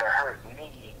can try to hurt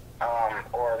me,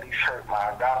 or at least hurt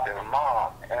my adoptive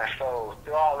mom. And so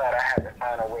through all that, I had to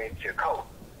find a way to cope.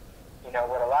 You know,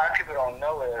 what a lot of people don't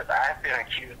know is I've been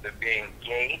accused of being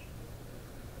gay.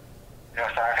 You know,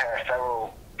 so I've had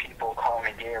several people call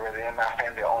me gay within my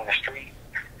family on the street,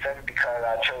 simply because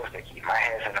I chose to keep my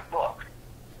head in the book.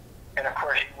 And of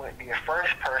course, you wouldn't be the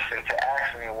first person to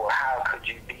ask me, well, how could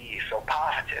you be so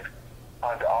positive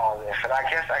under all this? And I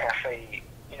guess I can say,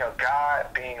 you know,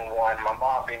 God being one, my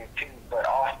mom being two, but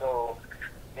also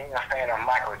being a fan of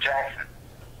Michael Jackson,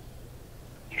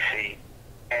 you see,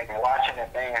 and watching the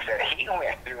things that he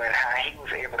went through and how he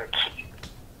was able to keep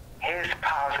his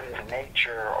positive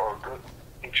nature or good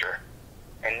nature.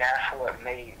 And that's what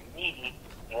made me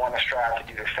want to strive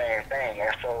to do the same thing.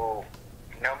 And so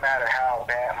no matter how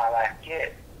bad my life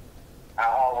gets, I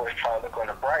always try to look on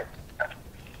the bright side.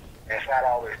 It's not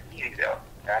always easy, though.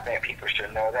 And I think people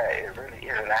should know that. It really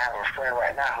isn't. I have a friend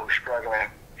right now who's struggling,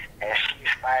 and she's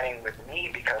fighting with me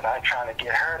because I'm trying to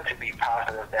get her to be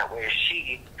positive. That way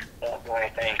she won't do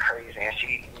anything crazy. And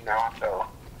she, you know, so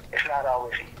it's not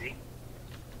always easy.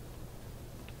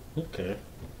 Okay.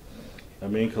 I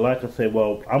mean, 'cause like I say,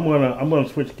 well, I'm gonna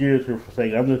switch gears here for a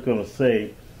second. I'm just gonna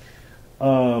say,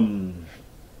 I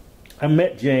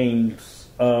met James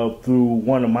through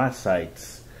one of my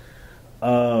sites,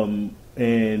 and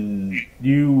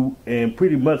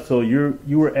pretty much so you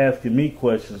were asking me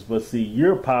questions, but see,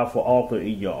 you're a powerful author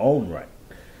in your own right,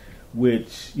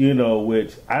 which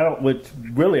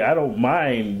I don't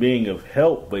mind being of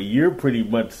help, but you're pretty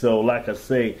much so, like I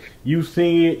say, you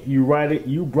sing it, you write it,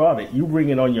 you brought it, you bring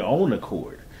it on your own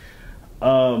accord.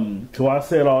 So I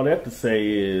said all that to say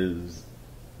is,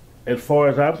 as far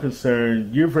as I'm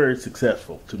concerned, you're very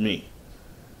successful to me,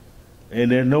 and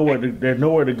there's nowhere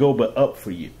to go but up for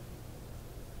you.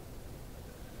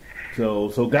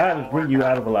 So God has bring you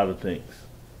out of a lot of things.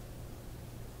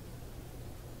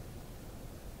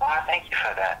 Well, I thank you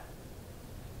for that.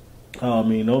 I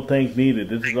mean, no thanks needed.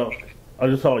 This is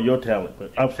all your talent.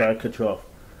 But I'm sorry, I cut you off.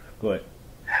 Go ahead.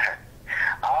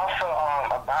 Also,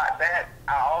 about that,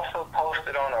 I also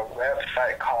posted on a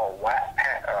website called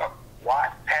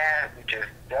Wattpad, which is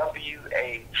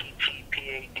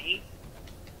WATTPAD,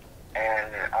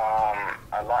 and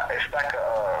a lot. It's like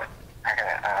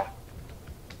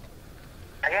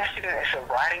I guess it's a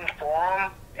writing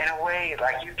forum in a way.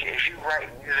 Like if you write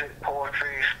music,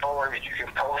 poetry, stories, you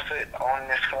can post it on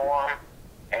this forum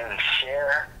and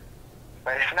share.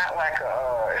 But it's not like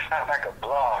a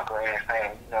blog or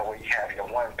anything, you know, where you have your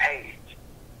one page.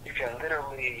 You can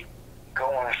literally go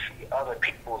and see other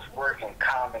people's work and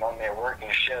comment on their work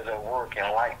and share their work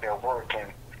and like their work,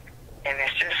 and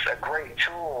it's just a great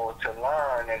tool to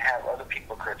learn and have other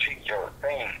people critique your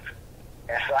things.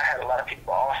 And so I had a lot of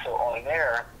people also on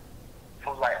there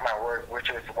who liked my work, which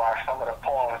is why some of the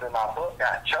poems in my book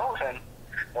got chosen,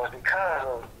 was because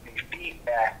of the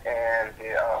feedback and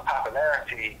the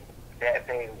popularity that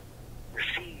they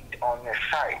received on this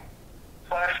site.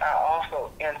 Plus, I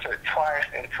also entered twice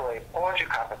into a poetry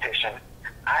competition.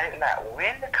 I did not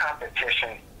win the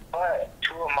competition, but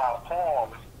two of my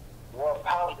poems were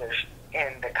published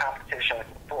in the competition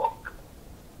book.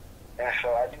 And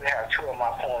so I do have two of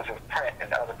my poems in print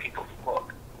in other people's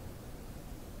book.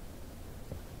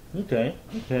 Okay.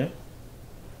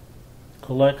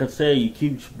 So like I say, you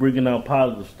keep bringing out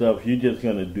positive stuff, you're just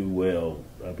going to do well.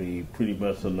 I mean, pretty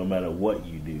much so no matter what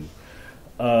you do.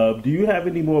 Do you have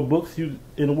any more books in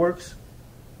the works?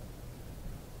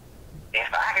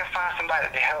 If I can find somebody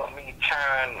to help me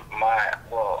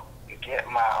get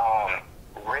my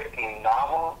written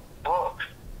novel books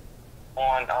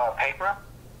on paper,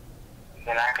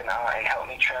 then I can and help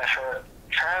me transfer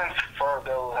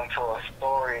those into a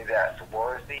story that's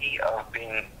worthy of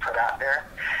being put out there,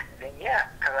 then yeah,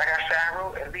 because like I said, I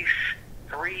wrote at least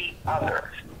 3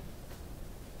 other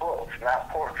books, not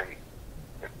poetry,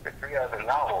 but 3 other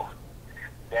novels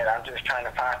that I'm just trying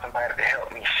to find somebody to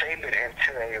help me shape it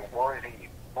into a worthy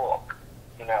book,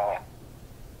 you know,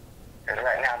 because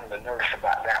right now I'm a little nervous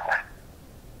about that one.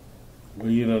 Well,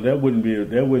 you know, that wouldn't be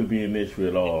an issue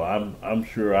at all. I'm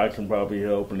sure I can probably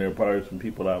help, and there are probably some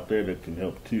people out there that can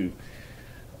help too.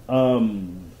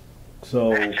 So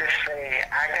let's just say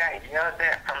I got yelled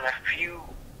at from a few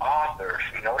authors,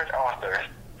 noted authors,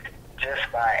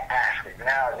 just by asking.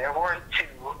 Now there were 2.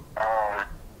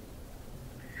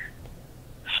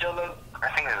 Sheila, I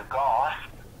think it's Goss,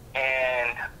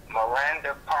 and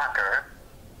Miranda Parker,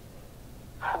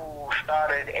 who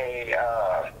started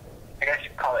I guess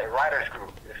you'd call it a writer's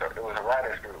group. It was a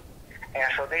writer's group.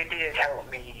 And so they did help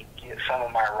me get some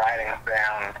of my writings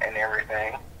down and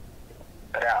everything.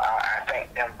 But I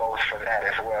thank them both for that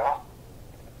as well.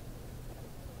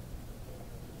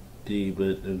 See,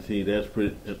 that's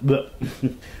pretty. Look,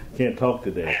 can't talk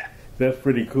today. That's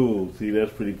pretty cool. See,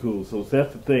 that's pretty cool. So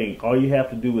that's the thing. All you have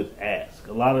to do is ask.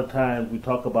 A lot of times we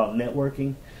talk about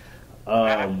networking.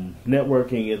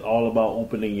 Networking is all about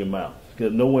opening your mouth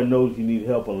because no one knows you need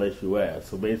help unless you ask.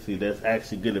 So basically, that's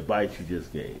actually good advice you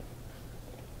just gave.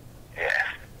 Yeah.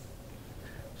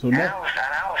 So and I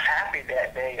was happy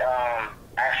that they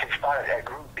actually started that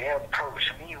group. They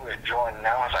approached me with joining. And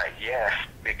I was like, yes,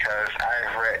 because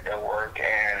I've read their work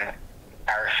and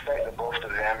I respect the both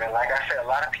of them. And like I said, a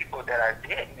lot of people that I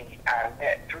did meet, I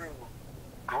met through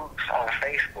groups on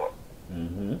Facebook.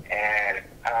 Mm-hmm. And,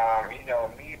 you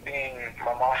know, me being,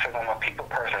 my mom says I'm a people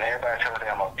person. Everybody tells me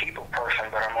I'm a people person,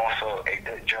 but I'm also a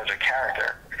good judge of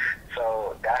character.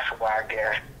 So that's why I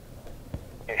guess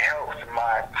it helps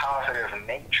my positive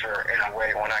nature in a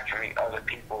way when I can meet other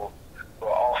people who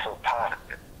are also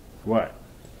positive. Right.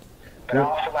 But I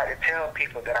also like to tell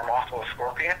people that I'm also a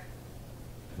Scorpion,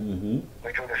 mm-hmm.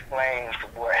 which would explain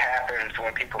what happens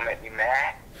when people make me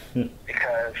mad.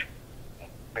 Because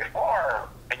before,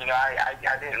 you know,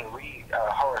 I didn't read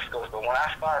horoscopes, but when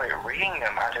I started reading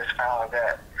them, I just found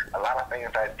that a lot of things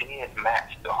I did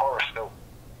match the horoscope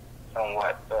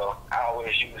somewhat. So I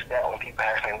always use that when people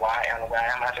ask me why I am the way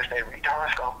I am. I just say, read the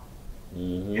horoscope.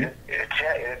 Mm-hmm. It'll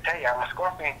tell you I'm a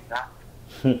Scorpion.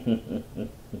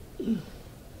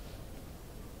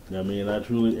 I mean,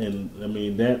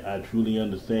 I truly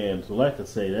understand. So like I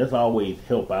say, that's always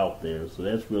help out there. So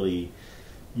that's really,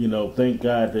 you know, thank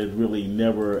God there's really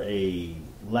never a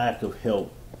lack of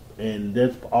help. And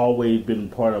that's always been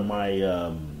part of my,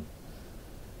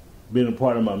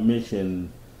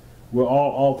 mission. We're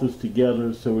all authors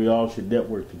together, so we all should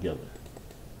network together.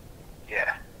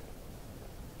 Yeah.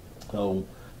 So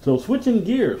switching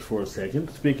gears for a second,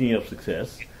 speaking of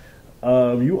success,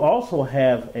 you also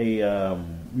have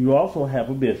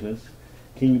a business.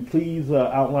 Can you please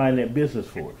outline that business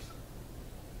for us?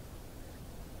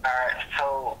 All right.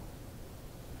 So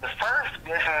the first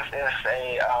business is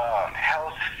a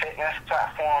health fitness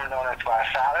platform known as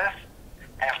Visalis.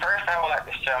 And first, I would like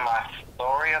to share my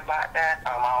story about that.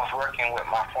 I was working with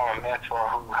my former mentor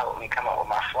who helped me come up with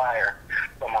my flyer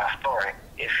for my story,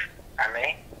 if I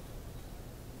may.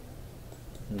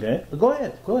 Okay, go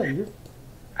ahead. All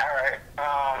right.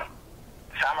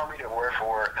 So I'm going to read it word for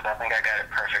word because I think I got it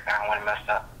perfect. I don't want to mess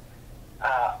up.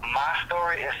 My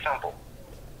story is simple.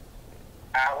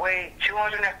 I weighed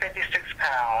 256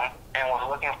 pounds and was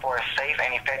looking for a safe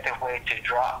and effective way to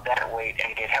drop that weight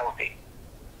and get healthy.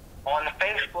 On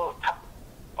Facebook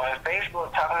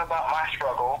talking about my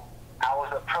struggle, I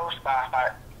was approached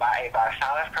by a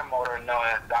Visalis promoter known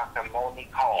as Dr.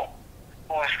 Monique Moree,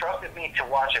 who instructed me to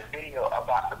watch a video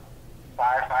about the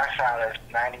Visalis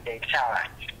 90-day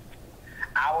challenge.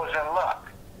 I was in luck.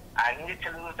 I needed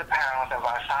to lose the pounds, and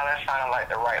Visalis sounded like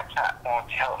the right platform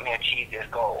to help me achieve this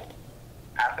goal.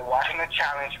 After watching the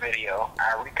challenge video,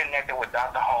 I reconnected with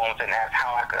Dr. Holmes and asked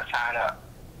how I could sign up.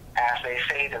 As they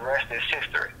say, the rest is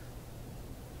history.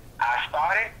 I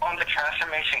started on the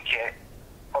transformation kit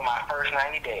for my first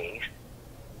 90 days,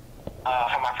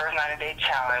 for my first 90-day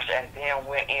challenge, and then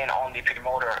went in on the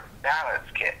promoter balance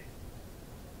kit.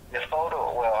 The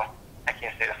photo, well, I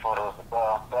can't say the photos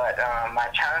above, but my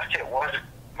challenge was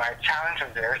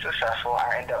very successful.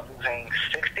 I ended up losing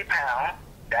 60 pounds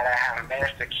that I have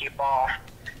managed to keep off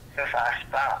since I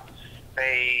stopped,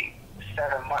 say,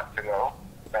 7 months ago.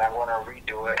 But I'm going to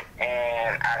redo it,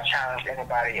 and I challenge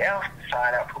anybody else to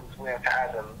sign up who's willing to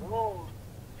either lose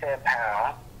 10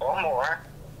 pounds or more,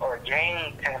 or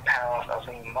gain 10 pounds of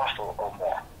lean muscle or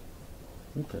more.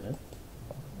 Okay.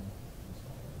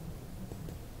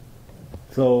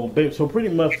 So pretty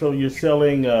much, you're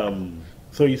selling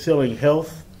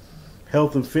health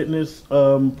and fitness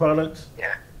products.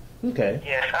 Yeah. Okay.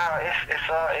 Yes.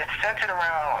 It's centered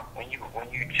around when you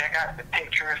check out the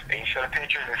pictures and you show the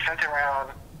pictures. It's centered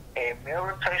around a meal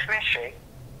replacement shake,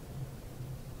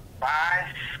 5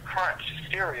 crunch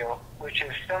cereal, which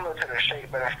is similar to the shake,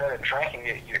 but instead of drinking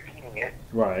it, you're eating it.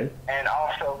 Right. And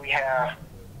also we have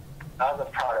other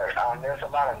products. There's a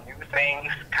lot of new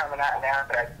things coming out now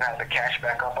that I have to catch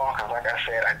back up on because, like I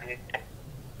said, I did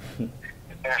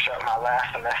finish up my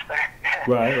last semester.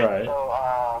 Right. So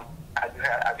I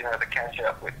do have to catch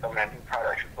up with some of the new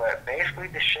products. But basically,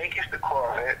 the shake is the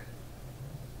core of it,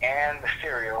 and the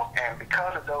cereal. And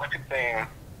because of those two things,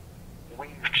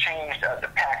 we've changed the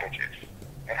packages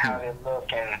and how they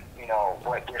look and,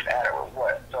 what gets added with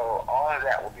what. So all of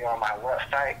that will be on my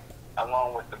website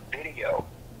along with the video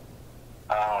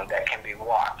that can be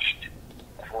watched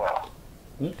as well.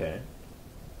 Okay.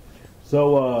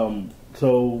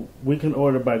 So we can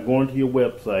order by going to your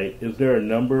website. Is there a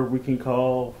number we can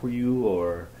call for you,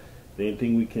 or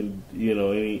Anything we can,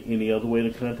 any other way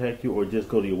to contact you, or just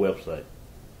go to your website?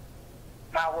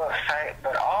 My website,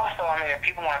 but also, I mean, if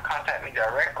people want to contact me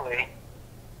directly,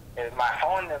 my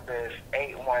phone number is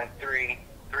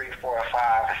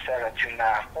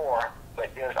 813-345-7294, but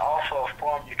there's also a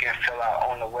form you can fill out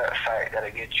on the website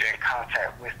that'll get you in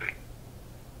contact with me.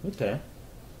 Okay.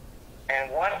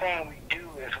 And one thing we do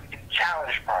is we do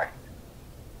challenge parties.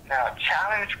 Now,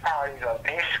 challenge parties are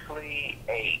basically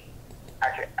a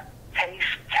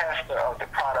taste tester of the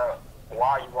product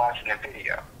while you're watching the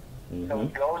video. Mm-hmm. So we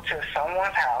go to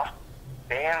someone's house,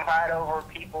 they invite over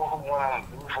people who want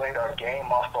to lose weight or gain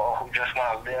muscle or who just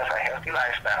want to live a healthy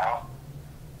lifestyle.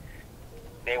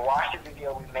 They watch the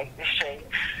video, we make the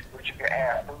shakes, which you can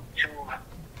add food to,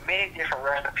 many different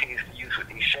recipes to use with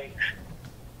these shakes,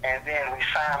 and then we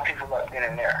sign people up then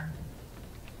and there.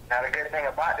 Now the good thing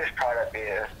about this product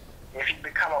is, if you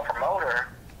become a promoter,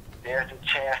 there's a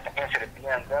chance to enter the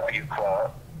BMW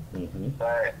club,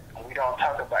 but we don't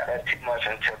talk about that too much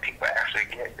until people actually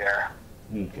get there.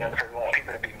 Because we want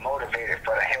people to be motivated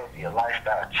for the healthier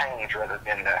lifestyle change rather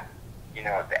than the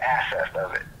assets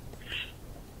of it.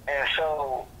 And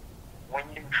so when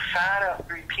you sign up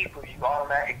 3 people, you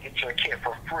automatically get your kit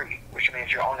for free, which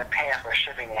means you're only paying for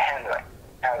shipping and handling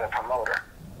as a promoter.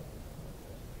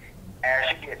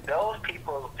 As you get those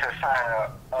people to sign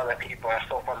up, other people, and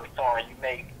so forth and so on, you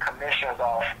make commissions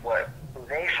off who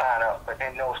they sign up, but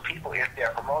then those people, if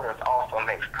they're promoters, also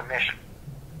makes commission.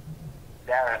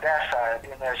 That side.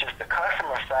 And then there's just the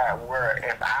customer side, where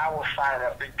if I was signing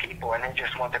up 3 people and they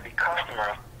just want to be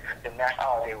customers, then that's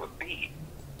all they would be.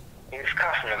 It's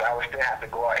customers. I would still have to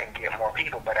go out and get more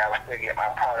people, but I would still get my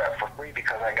product for free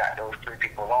because I got those 3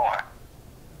 people on.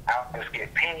 I would just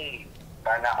get paid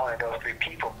by not only those 3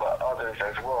 people, but others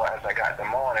as well as I got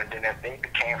them on, and then if they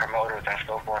became promoters and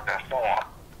so forth and so on.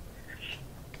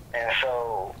 And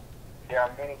so there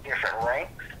are many different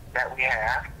ranks that we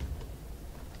have,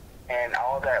 and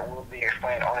all that will be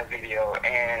explained on the video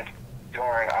and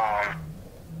during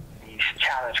these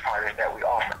challenge parties that we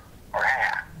offer or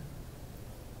have.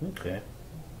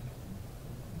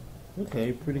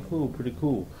 Okay, pretty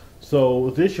cool. So,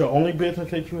 is this your only business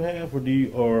that you have, or do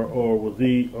you,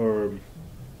 or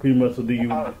pretty much, do you?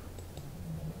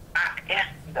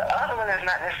 The other one is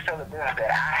not necessarily the business that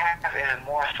I have. It is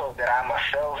more so that I'm a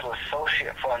sales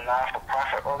associate for a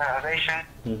non-for-profit organization.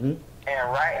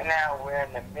 And right now we're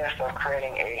in the midst of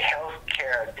creating a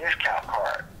healthcare discount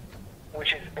card,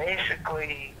 which is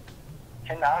basically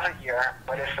 $10 a year,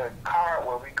 but it's a card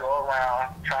where we go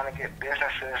around trying to get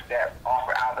businesses that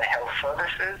offer either health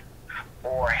services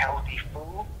or healthy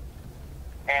food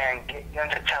and get them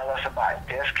to tell us about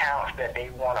discounts that they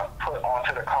want to put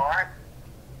onto the card.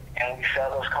 And we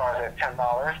sell those cards at $10.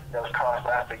 Those cards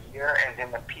last a year, and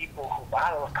then the people who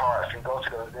buy those cards can go to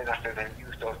those businesses and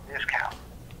use those discounts.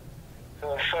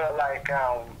 So it's sort of like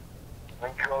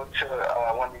when you go to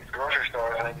one of these grocery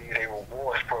stores and they do a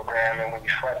rewards program, and when you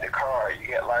swipe the card, you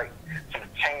get like some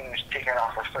change taken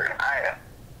off a certain item.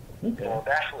 Well,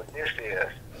 that's what this is.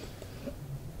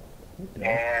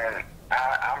 And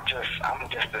I'm just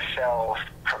a sales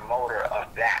promoter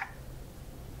of that.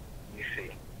 You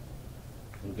see.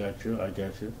 I got you.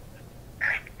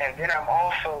 And then I'm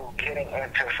also getting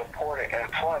into supported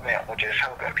employment, which is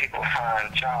helping people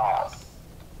find jobs.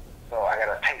 So I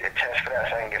got to take the test for that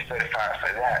so I can get certified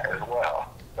for that as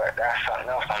well. But that's something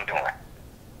else I'm doing.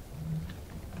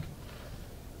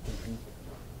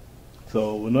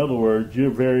 So, in other words, you're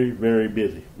very, very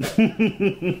busy.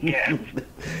 Yeah.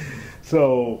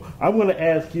 So, I'm going to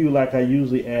ask you, like I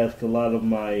usually ask a lot of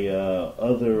my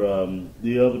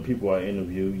the other people I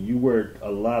interview. You wear a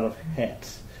lot of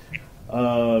hats.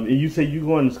 And you say you're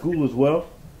going to school as well?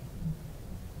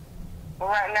 Well,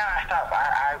 right now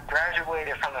I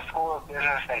graduated from the School of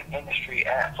Business and Industry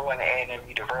at Florida A&M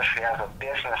University as a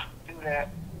business student,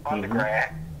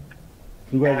 undergrad.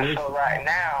 Congratulations. And so right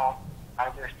now,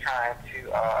 I'm just trying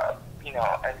to,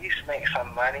 at least make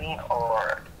some money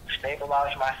or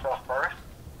stabilize myself first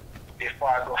before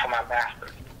I go for my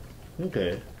master's.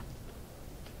 Okay.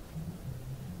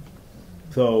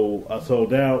 So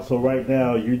right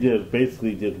now you're just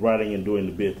basically just writing and doing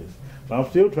the business. But I'm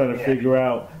still trying to figure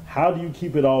out, how do you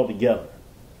keep it all together?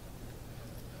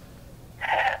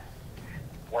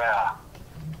 Well,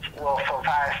 for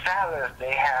Vice Salads,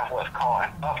 they have what's called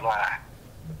an upline.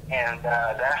 And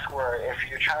that's where if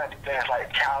you're trying to do things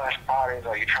like challenge parties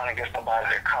or you're trying to get somebody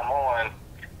to come on,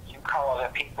 you call the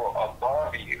people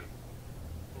above you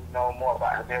who know more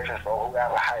about the business or who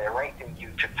have a higher rank than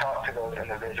you to talk to those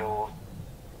individuals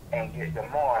and get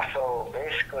them on. So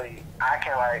basically, I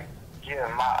can give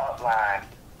my upline,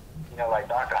 like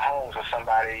Dr. Holmes or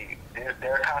somebody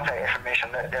their contact information,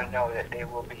 let them know that they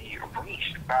will be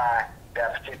reached by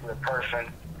that particular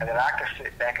person, and that I can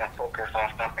sit back and focus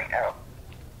on something else.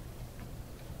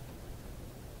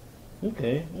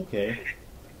 Okay.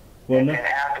 Well, and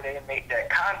after they make that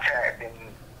contact, then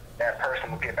that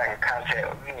person will get back in contact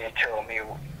with me and tell me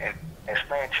and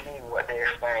explain to me what they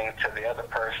explained to the other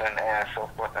person, and so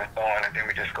forth and so on, and then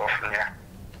we just go from there.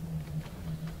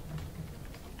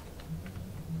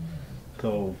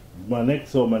 So my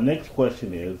next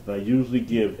question is, I usually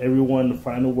give everyone the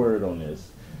final word on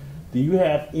this. Do you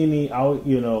have any,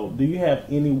 do you have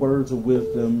any words of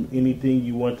wisdom, anything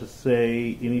you want to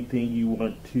say, anything you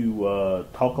want to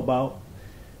talk about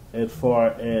as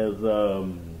far as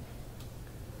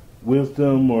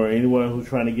wisdom, or anyone who's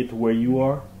trying to get to where you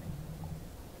are?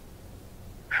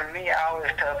 For me, I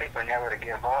always tell people never to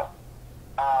give up.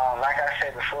 Like I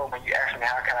said before, when you ask me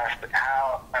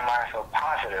how am I so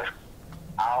positive,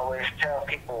 I always tell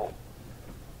people,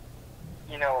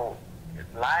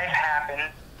 life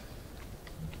happens,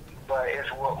 but it's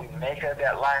what we make of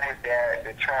that life that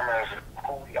determines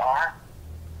who we are.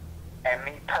 And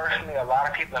me personally, a lot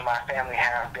of people in my family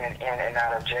have been in and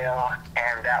out of jail,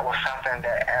 and that was something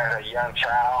that as a young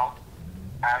child,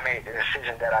 I made the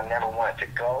decision that I never wanted to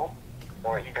go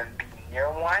or even be near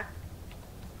one.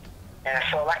 And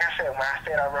so, like I said, when I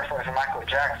said I referenced Michael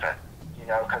Jackson,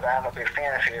 because I'm a big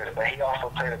fan of his, but he also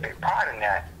played a big part in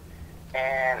that.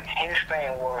 And his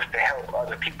thing was to help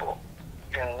other people,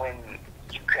 even when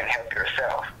you couldn't help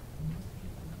yourself.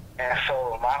 And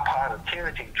so my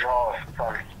positivity draws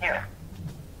from him.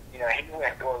 He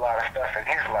went through a lot of stuff in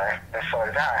his life, and so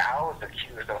did I. I was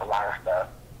accused of a lot of stuff,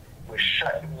 which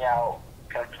shut me out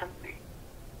completely.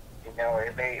 It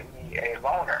made me a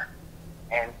loner.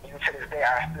 And even to this day,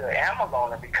 I still am a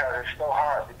loner because it's so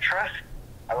hard to trust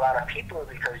a lot of people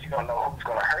because you don't know who's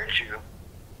going to hurt you.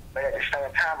 But at the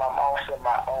same time, I'm also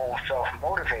my own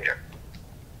self-motivator.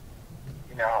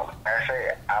 I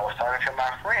say, I was talking to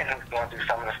my friend who's going through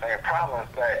some of the same problems,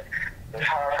 but it's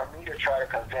hard for me to try to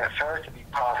convince her to be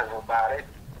positive about it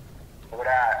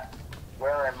without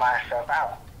wearing myself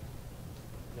out.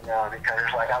 Because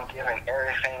it's like I'm giving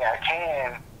everything I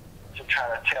can to try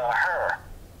to tell her.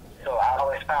 So I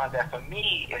always found that for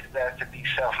me, it's better to be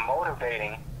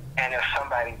self-motivating, and if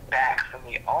somebody backs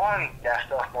me on that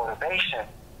self-motivation,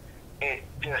 it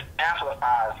just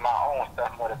amplifies my own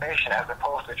self-motivation as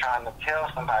opposed to trying to tell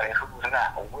somebody who's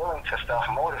not willing to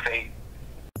self-motivate.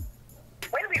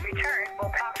 When we return,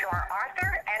 we'll talk to our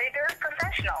author, editor,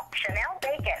 professional, Shonell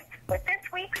Bacon, with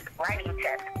this week's writing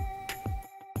tip.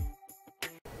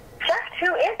 Just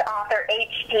who is author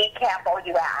H.D. Campbell,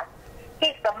 you ask?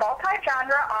 He's the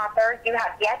multi-genre author you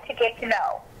have yet to get to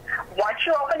know. Once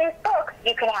you open his books,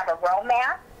 you can have a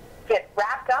romance, get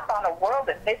wrapped up on a world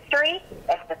of mystery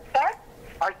and suspense,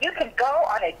 or you can go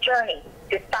on a journey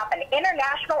to stop an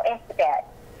international incident.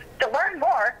 To learn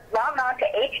more, log on to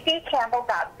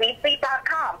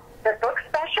hdcampbell.weebly.com for book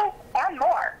specials and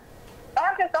more.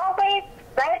 And as always,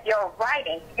 let your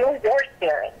writing fuel your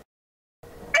spirit.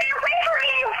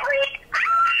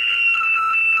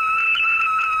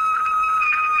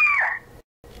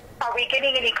 Are we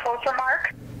getting any closer,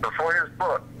 Mark? Before his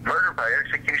book, Murder by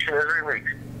Execution, is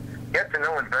released, get to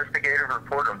know investigative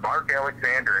reporter Mark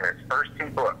Alexander in his first 2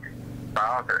 books by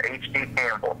author H.D.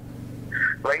 Campbell.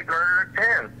 Late Murder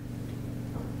at 10.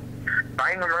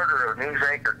 Find the murder of news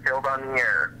anchor killed on the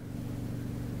air.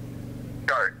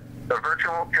 Start, The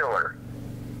Virtual Killer.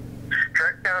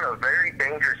 Track down a very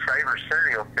dangerous cyber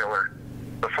serial killer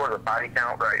before the body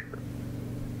count rises.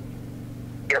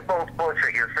 Get both books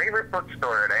at your favorite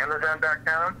bookstore at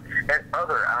Amazon.com and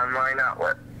other online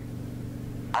outlets.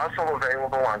 Also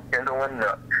available on Kindle and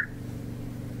Nook.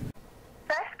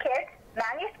 Press kits,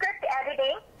 manuscript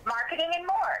editing, marketing, and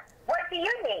more. What do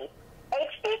you need?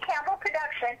 H.D. Campbell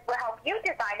Productions will help you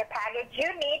design a package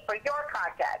you need for your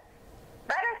project.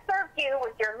 Let us serve you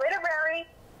with your literary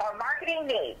or marketing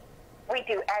needs. We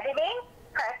do editing,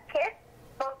 press kits,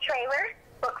 book trailers,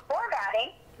 book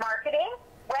formatting, marketing,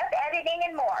 web editing,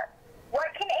 and more. What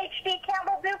can H.D.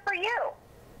 Campbell do for you?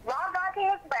 Log on to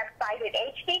his website at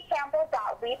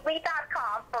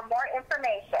hdcampbell.weebly.com for more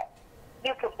information.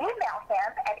 You can email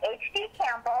him at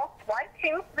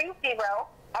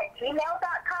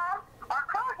hdcampbell1230@gmail.com or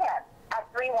call him at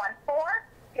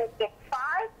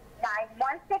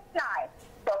 314-265-9169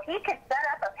 so he can set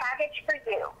up a package for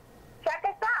you. Check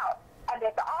us out, and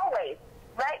as always,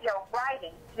 let your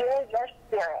writing fuel your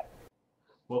spirit.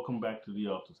 Welcome back to the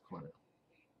Author's Corner.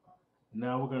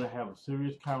 Now we're going to have a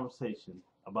serious conversation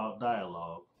about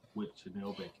dialogue with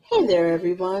Shonell Bacon. Hey there,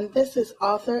 everyone. This is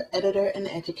author, editor, and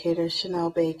educator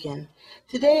Shonell Bacon.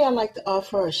 Today, I'd like to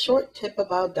offer a short tip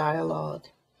about dialogue.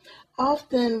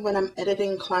 Often, when I'm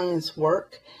editing clients'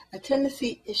 work, I tend to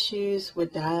see issues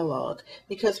with dialogue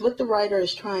because what the writer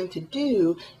is trying to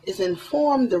do is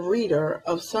inform the reader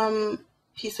of some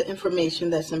piece of information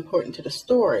that's important to the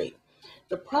story.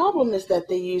 The problem is that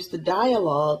they use the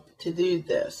dialogue to do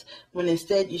this, when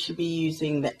instead you should be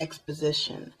using the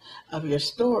exposition of your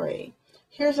story.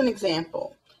 Here's an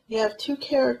example. You have two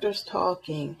characters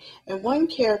talking, and one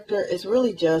character is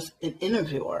really just an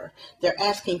interviewer. They're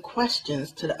asking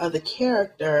questions to the other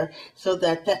character so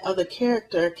that that other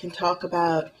character can talk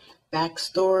about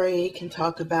backstory, can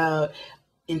talk about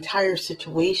entire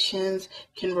situations,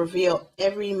 can reveal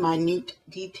every minute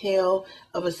detail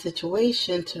of a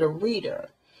situation to the reader.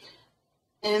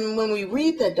 And when we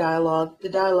read that dialogue, the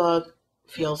dialogue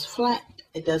feels flat.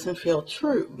 It doesn't feel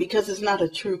true because it's not a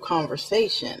true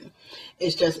conversation.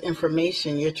 It's just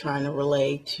information you're trying to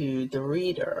relay to the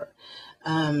reader.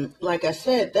 Like I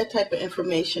said, that type of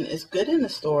information is good in a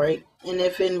story. And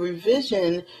if in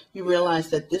revision you realize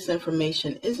that this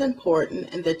information is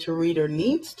important and that your reader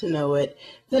needs to know it,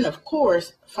 then of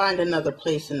course find another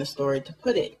place in the story to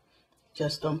put it.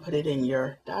 Just don't put it in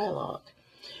your dialogue.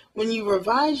 When you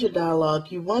revise your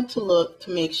dialogue, you want to look to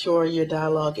make sure your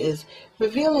dialogue is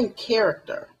revealing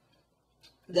character,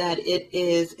 that it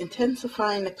is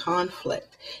intensifying the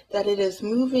conflict, that it is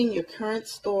moving your current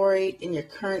story and your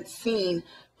current scene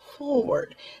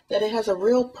forward, that it has a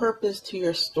real purpose to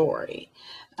your story.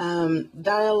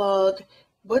 Dialogue,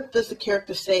 what does the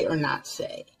character say or not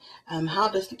say? How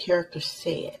does the character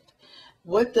say it?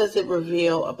 What does it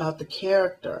reveal about the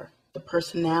character, the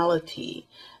personality,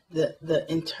 the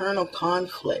internal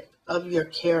conflict of your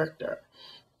character?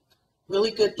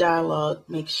 Really good dialogue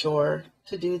makes sure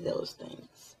to do those things.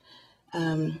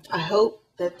 I hope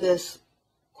that this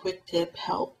quick tip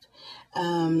helped.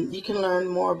 You can learn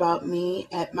more about me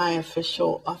at my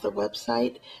official author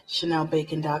website,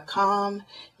 ShonellBacon.com.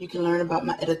 You can learn about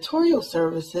my editorial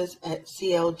services at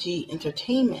CLG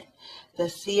Entertainment.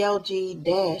 That's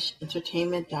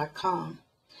CLG-entertainment.com.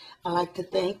 I'd like to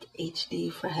thank HD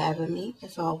for having me,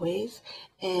 as always,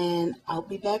 and I'll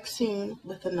be back soon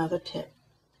with another tip.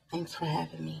 Thanks for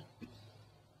having me.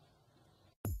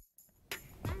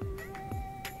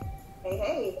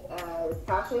 Hey, it's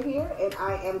Tasha here, and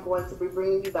I am going to be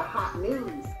bringing you the hot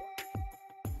news.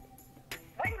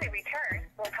 When we return,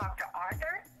 we'll talk to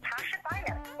author Tasha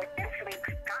Bynum with this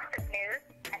week's gossip news,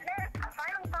 and then a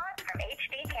final thought from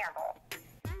H.D. Campbell.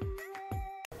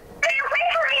 Stay away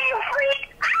from me, you freak!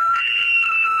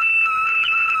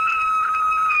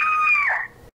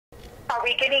 Are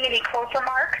we getting any closer,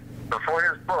 Mark? Before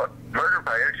his book, Murder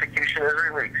by Execution, is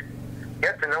released,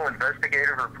 get to know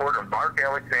investigative reporter Mark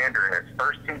Alexander in his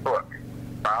first two books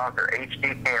by author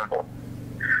H.D. Campbell.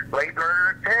 Late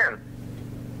Murder at 10.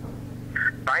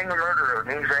 Find the murder of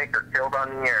news anchor killed on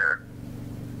the air.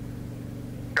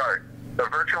 Start, the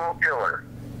virtual killer.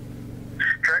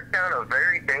 Track down a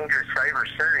very dangerous cyber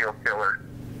serial killer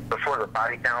before the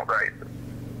body count rises.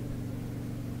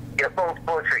 Get both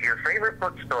books at your favorite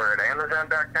bookstore at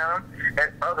Amazon.com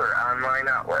and other online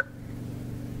outlets.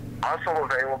 Also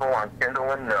available on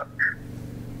Kindle and Nook.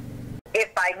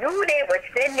 If I knew they were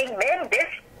sending men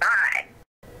this time,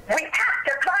 we have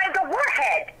to find the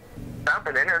warhead. Stop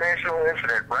an international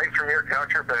incident right from your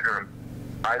couch or bedroom.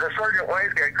 By the Sergeant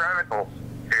Wise Guy Chronicles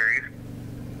series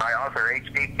by author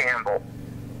H.D. Campbell.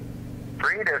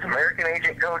 Freed as American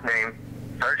Agent Codename,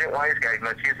 Sergeant Wise Guy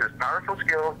must use his powerful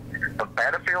skills of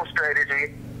battlefield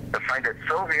strategy to find its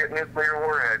Soviet nuclear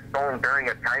warhead stolen during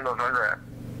a time of unrest.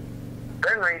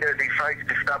 Then read as he fights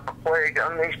to stop a plague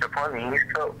unleashed upon the East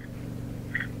Coast.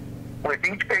 With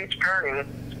each page turning,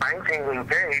 spine-tingling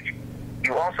page,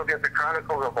 you also get the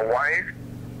chronicles of a wise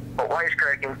but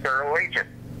wisecracking thorough agent.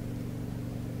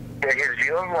 Get his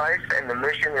view of life and the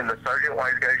mission in the Sergeant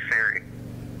Wise Guy series.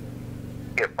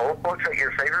 Get both books at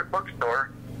your favorite bookstore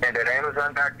and at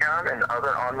Amazon.com and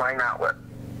other online outlets.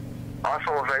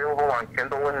 Also available on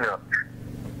Kindle and Nook.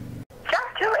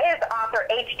 Just who is author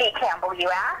H.D. Campbell, you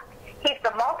ask? He's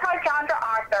the multi-genre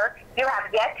author you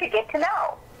have yet to get to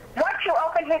know. Once you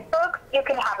open his books, you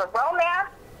can have a romance,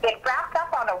 get wrapped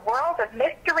up on a world of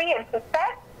mystery and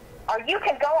suspense, or you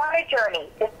can go on a journey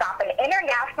to stop an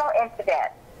international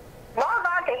incident. Log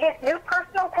on to his new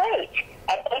personal page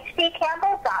at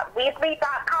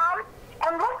hdcampbell.weebly.com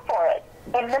and look for it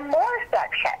in the More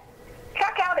section.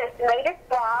 Check out his latest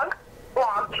blog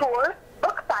tours,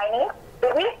 book signings,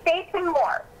 release dates, and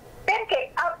more. Then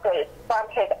get updates from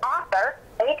his author,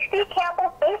 H.D.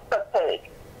 Campbell's Facebook page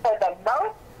for the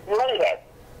most latest.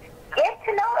 Get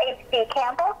to know H.D.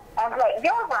 Campbell and let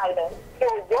your writing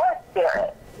fill your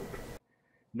spirit.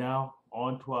 Now,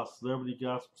 on to our celebrity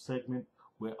gospel segment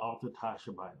with author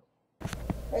Tasha Bynum.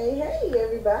 Hey,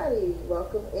 everybody.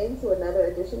 Welcome into another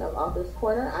edition of Author's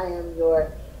Corner. I am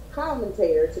your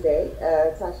commentator today,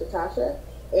 Tasha.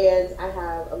 And I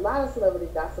have a lot of celebrity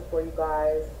gossip for you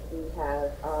guys. We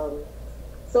have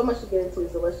so much to get into,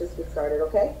 so let's just get started,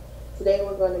 okay? Today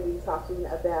we're going to be talking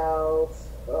about,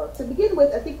 to begin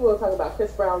with, I think we'll talk about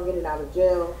Chris Brown getting out of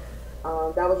jail.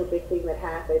 That was a big thing that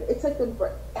happened. It took them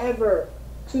forever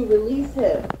to release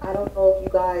him. I don't know if you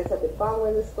guys have been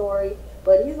following this story,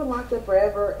 but he's been locked up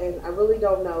forever, and I really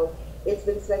don't know. It's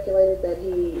been speculated that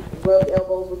he rubbed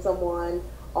elbows with someone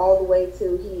all the way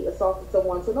to he assaulted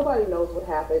someone, so nobody knows what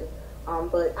happened.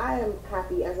 But I am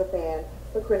happy as a fan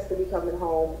for Chris to be coming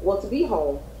home, to be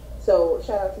home. So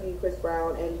shout out to you, Chris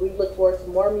Brown, and we look forward to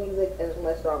more music and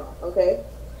less drama, okay?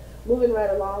 Moving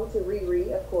right along to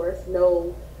Riri, of course.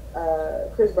 No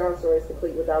Chris Brown story is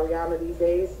complete without Rihanna these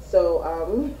days. So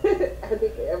I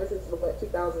think ever since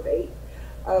 2008.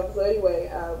 So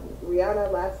anyway,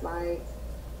 Rihanna last night,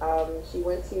 she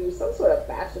went to some sort of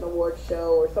fashion award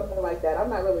show or something like that. I'm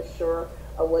not really sure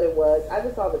of what it was. I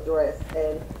just saw the dress,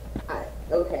 and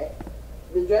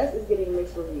the dress is getting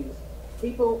mixed reviews.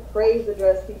 People praise the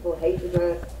dress, people hate the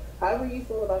dress. However you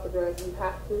feel about the dress, you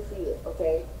have to see it,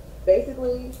 okay?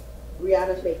 Basically,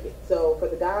 Rihanna's naked. So for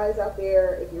the guys out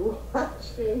there, if you're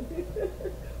watching,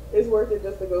 it's worth it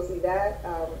just to go see that.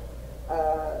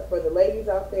 For the ladies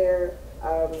out there,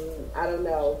 I don't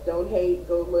know. Don't hate.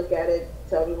 Go look at it.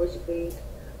 Tell me what you think.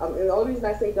 And the only reason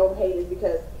I say don't hate is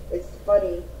because it's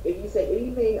funny. If you say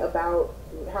anything about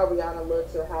how Rihanna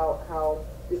looks or how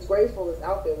disgraceful this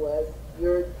outfit was,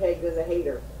 you're pegged as a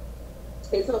hater.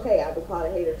 It's okay. I've been called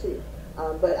a hater too.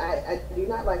 But I do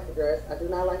not like the dress. I do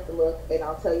not like the look, and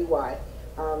I'll tell you why.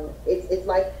 It's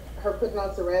like her putting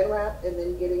on saran wrap and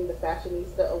then getting the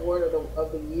Fashionista Award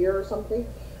of the year or something.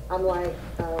 I'm like,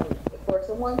 for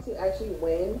someone to actually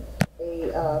win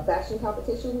a fashion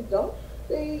competition,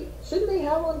 shouldn't they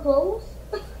have on clothes?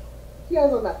 She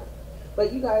has on nothing.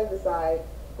 But you guys decide.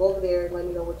 Go over there and let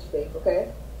me know what you think,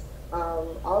 okay?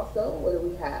 Also, what do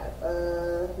we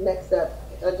have? Next up,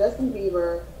 Justin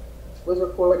Bieber was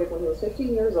recorded when he was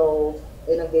 15 years old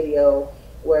in a video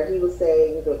where he was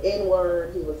saying the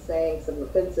N-word, he was saying some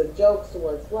offensive jokes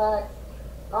towards blacks,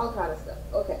 all kind of stuff.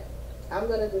 Okay, I'm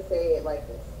going to just say it like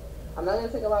this. I'm not going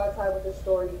to take a lot of time with this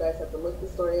story. You guys have to look the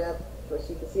story up so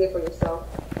you can see it for yourself.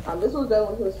 This was done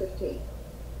when he was 15.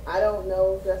 I don't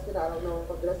know Justin. I don't know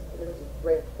if Justin is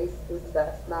racist.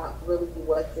 That's not really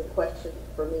what's in question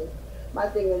for me. My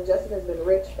thing is Justin has been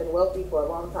rich and wealthy for a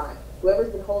long time.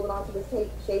 Whoever's been holding on to this tape,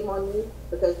 shame on you,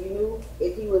 because you knew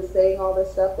if he was saying all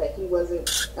this stuff that he wasn't,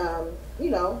 you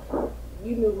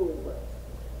knew who he was.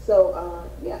 So,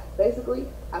 yeah, basically,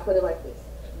 I put it like this.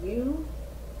 You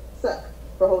suck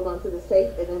for holding on to this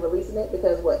tape and then releasing it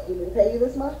because what? He didn't pay you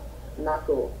this month? Not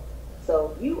cool.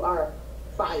 So, you are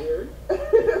fired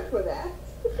for that.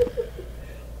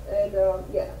 And,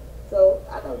 yeah. So,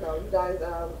 I don't know. You guys,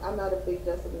 I'm not a big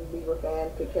Justin Bieber fan.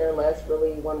 Could care less,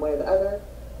 really, one way or the other.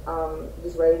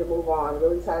 Just ready to move on.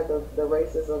 Really tired of the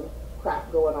racism crap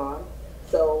going on.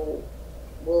 So,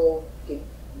 we'll get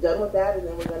done with that, and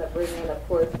then we're going to bring in, of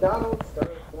course, Donald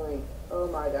Sterling. Oh,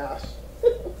 my gosh.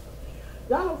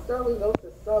 Donald Sterling goes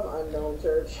to some unknown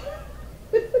church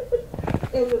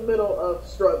in the middle of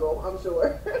struggle, I'm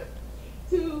sure.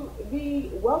 To be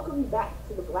welcomed back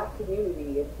to the black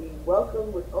community and be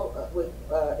welcomed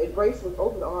embraced with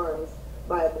open arms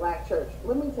by a black church.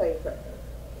 Let me tell you something.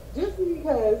 Just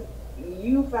because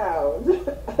you found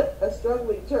a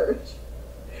struggling church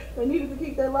that needed to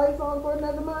keep their lights on for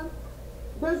another month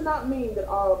does not mean that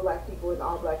all black people in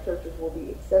all black churches will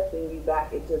be accepting you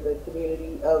back into the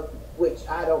community, of which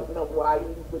I don't know why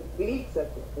you would be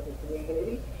accepted into the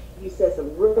community. You said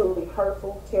some really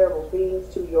hurtful, terrible things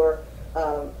to your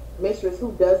mistress,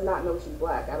 who does not know she's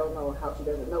black. I don't know how she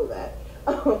doesn't know that.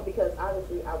 Because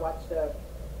obviously I watched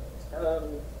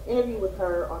an interview with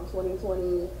her on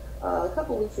 2020 a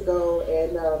couple weeks ago,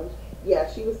 and yeah,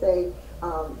 she was saying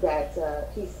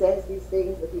that he says these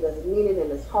things, but he doesn't mean it in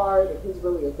his heart, and he's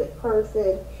really a good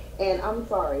person. And I'm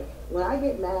sorry, when I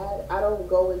get mad, I don't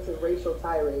go into racial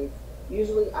tirades.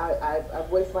 Usually I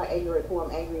voice my anger at who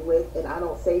I'm angry with, and I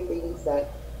don't say things that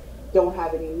don't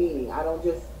have any meaning. I don't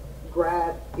just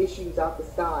grab issues out the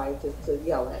sky to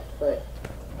yell at. But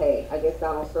hey, I guess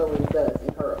Donald Sterling does,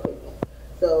 in her opinion.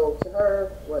 So to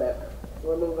her, whatever.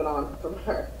 We're moving on from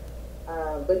her.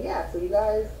 But yeah, so you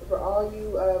guys, for all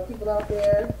you people out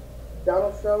there,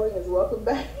 Donald Sterling is welcome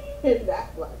back in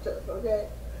that black church, okay?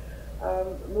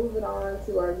 Moving on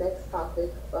to our next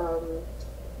topic.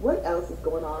 What else is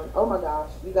going on? Oh my gosh,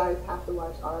 you guys have to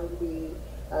watch R&B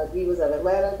Divas of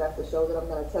Atlanta. That's the show that I'm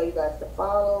going to tell you guys to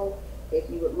follow. If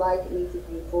you would like me to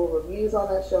do full reviews on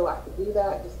that show, I can do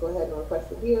that. Just go ahead and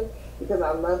request it here because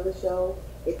I love the show.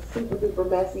 It's super duper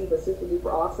messy, but super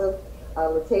duper awesome.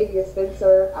 Latavia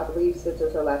Spencer, I believe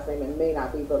Spencer's her last name, it may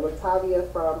not be, but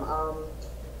Latavia from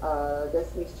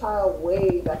Destiny's Child,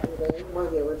 way back in the day, one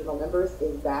of the original members,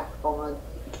 is back on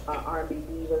R&B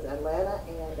Divas Atlanta,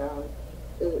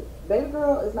 and baby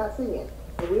girl is not singing,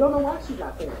 and we don't know why she's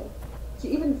not singing. She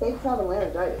even fakes having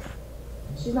laryngitis.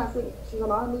 She's not singing. She's on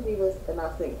R&B Divas and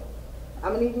not singing.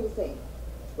 I'm gonna need you to sing.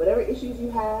 Whatever issues you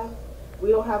have, we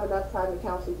don't have enough time to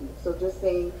counsel you, so just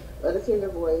sing. Let us hear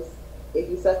your voice. If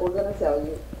you suck, we're gonna tell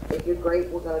you. If you're great,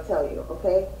 we're gonna tell you.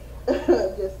 Okay?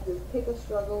 just pick a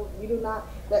struggle. You do not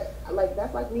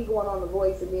that's like me going on The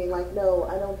Voice and being like, no,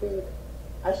 I don't think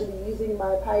I should be using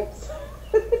my pipes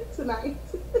tonight.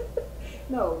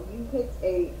 No, you picked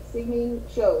a singing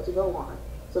show to go on.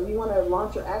 So if you want to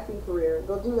launch your acting career,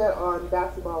 go do that on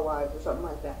Basketball Wives or something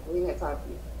like that. We ain't got time for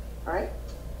you. All right?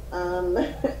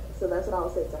 So that's what I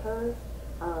would say to her.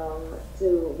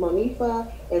 To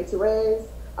Monifa and Therese,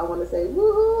 I want to say,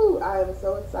 woohoo! I am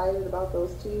so excited about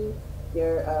those two.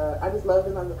 I just love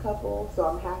them as a couple, so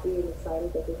I'm happy and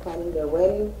excited that they're planning their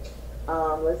wedding.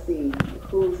 Let's see,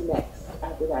 who's next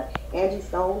after that? Angie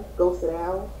Stone, go sit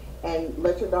down and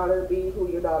let your daughter be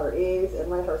who your daughter is and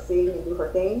let her sing and do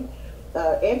her thing.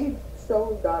 Angie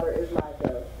Stone's daughter is like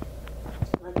an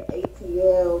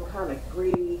ATL, kind of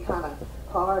gritty, kind of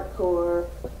hardcore,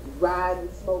 ride and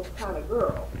smoke kind of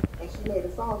girl. And she made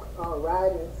a song called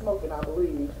Riding and Smoking, I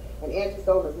believe. And Angie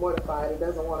Stone is mortified and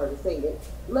doesn't want her to sing it.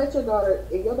 Let your daughter,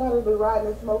 if your daughter's been riding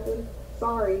and smoking,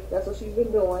 sorry, that's what she's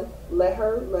been doing. Let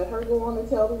her go on and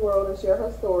tell the world and share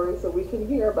her story so we can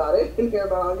hear about it and hear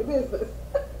about all your business.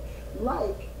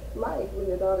 like when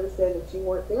your daughter said that you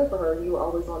weren't there for her and you were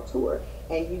always on tour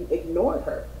and you ignored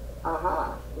her.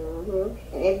 Aha. And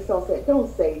Angie Stone said,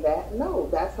 don't say that. No,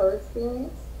 that's her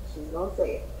experience. She's going to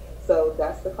say it. So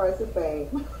that's the price of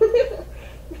fame.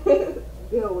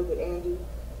 Deal with it, Angie.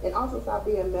 And also stop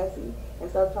being messy and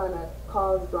stop trying to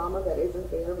cause drama that isn't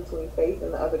there between Faith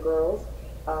and the other girls.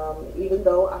 Even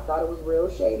though I thought it was real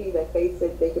shady that Faith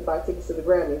said they could buy tickets to the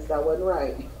Grammys. That wasn't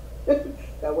right.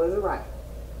 That wasn't right.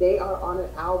 They are on an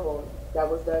album that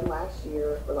was done last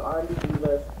year for the R&B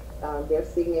Divas. They're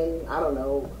singing, I don't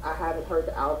know, I haven't heard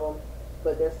the album,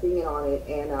 but they're singing on it,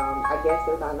 and I guess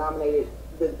they're not nominated.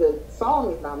 The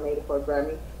song is nominated for a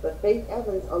Grammy, but Faith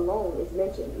Evans alone is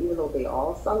mentioned, even though they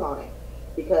all sung on it.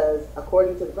 Because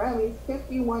according to the Grammys,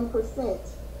 51%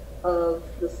 of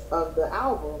the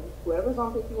album, whoever's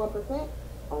on 51%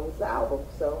 owns the album.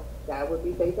 So that would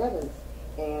be Faith Evans.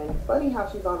 And funny how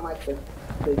she's on like the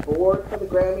board for the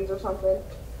Grammys or something.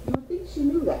 You would think she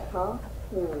knew that, huh?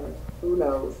 Who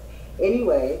knows?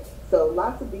 Anyway, so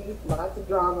lots of beef, lots of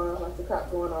drama, lots of crap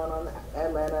going on the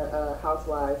Atlanta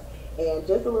Housewives. And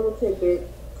just a little tidbit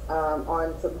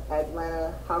on some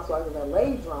Atlanta Housewives of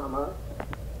LA drama.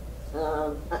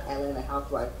 Not Atlanta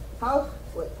Housewives.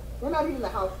 They're not even the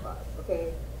Housewives,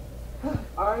 okay?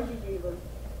 R&B Divas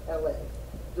LA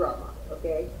drama,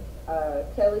 okay?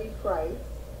 Kelly Price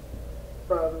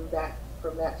from that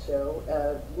show.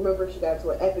 Remember, she got into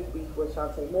an epic beef with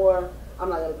Shantae Moore. I'm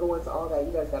not going to go into all that.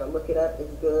 You guys got to look it up.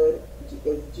 It's good.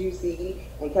 It's juicy.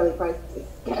 And Kelly Price is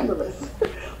scandalous.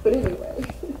 But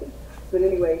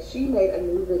anyway, she made a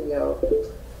new video.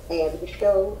 And the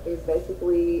show is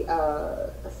basically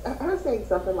her saying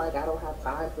something like, I don't have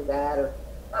time for that, or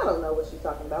I don't know what she's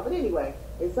talking about. But anyway,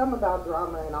 it's something about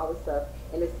drama and all this stuff.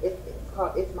 And it's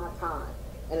called It's My Time.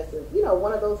 And it's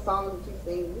one of those songs that you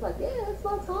sing, you're like, yeah, it's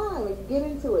my time. And you get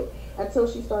into it. Until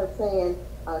she starts saying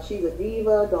she's a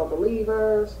diva, don't believe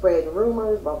her, spreading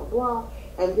rumors, blah, blah, blah.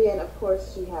 And then, of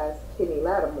course, she has Kenny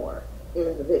Lattimore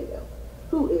in the video,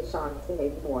 who is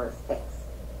Shantae Moore's ex.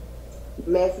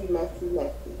 Messy, messy,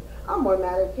 messy. I'm more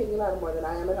mad at Kenny Lattimore than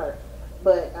I am at her.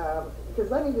 But, because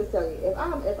let me just tell you, if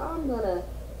I'm going to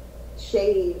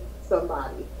shade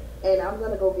somebody, and I'm going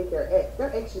to go get their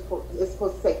ex is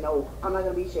supposed to say, no, I'm not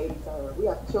going to be shady to her. We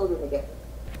have children together.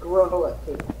 Grow up,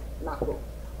 Kenny. Not cool.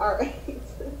 All right.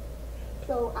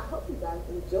 So I hope you guys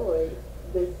enjoyed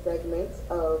this segment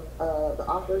of the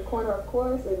Author Corner, of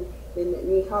course, and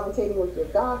me commentating with your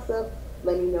gossip.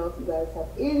 Let me know if you guys have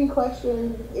any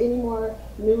questions, any more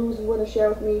news you want to share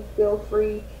with me. Feel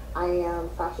free. I am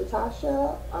Tasha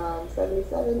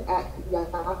 77 at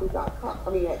yahoo.com. I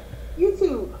mean, at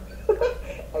YouTube.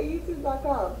 At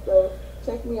youtube.com. So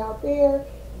check me out there.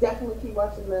 Definitely keep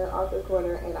watching the Author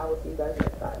Corner, and I will see you guys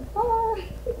next time. Bye.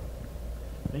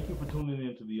 Thank you for tuning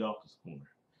in to the Author's Corner.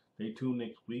 Stay tuned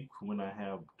next week for when I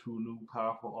have two new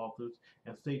powerful authors,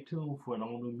 and stay tuned for an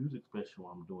all-new music special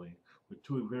I'm doing with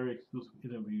two very exclusive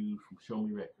interviews from Show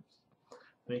Me Records.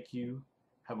 Thank you.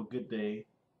 Have a good day.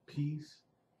 Peace.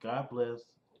 God bless.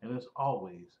 And as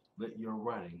always, let your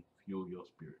writing fuel your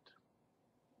spirit.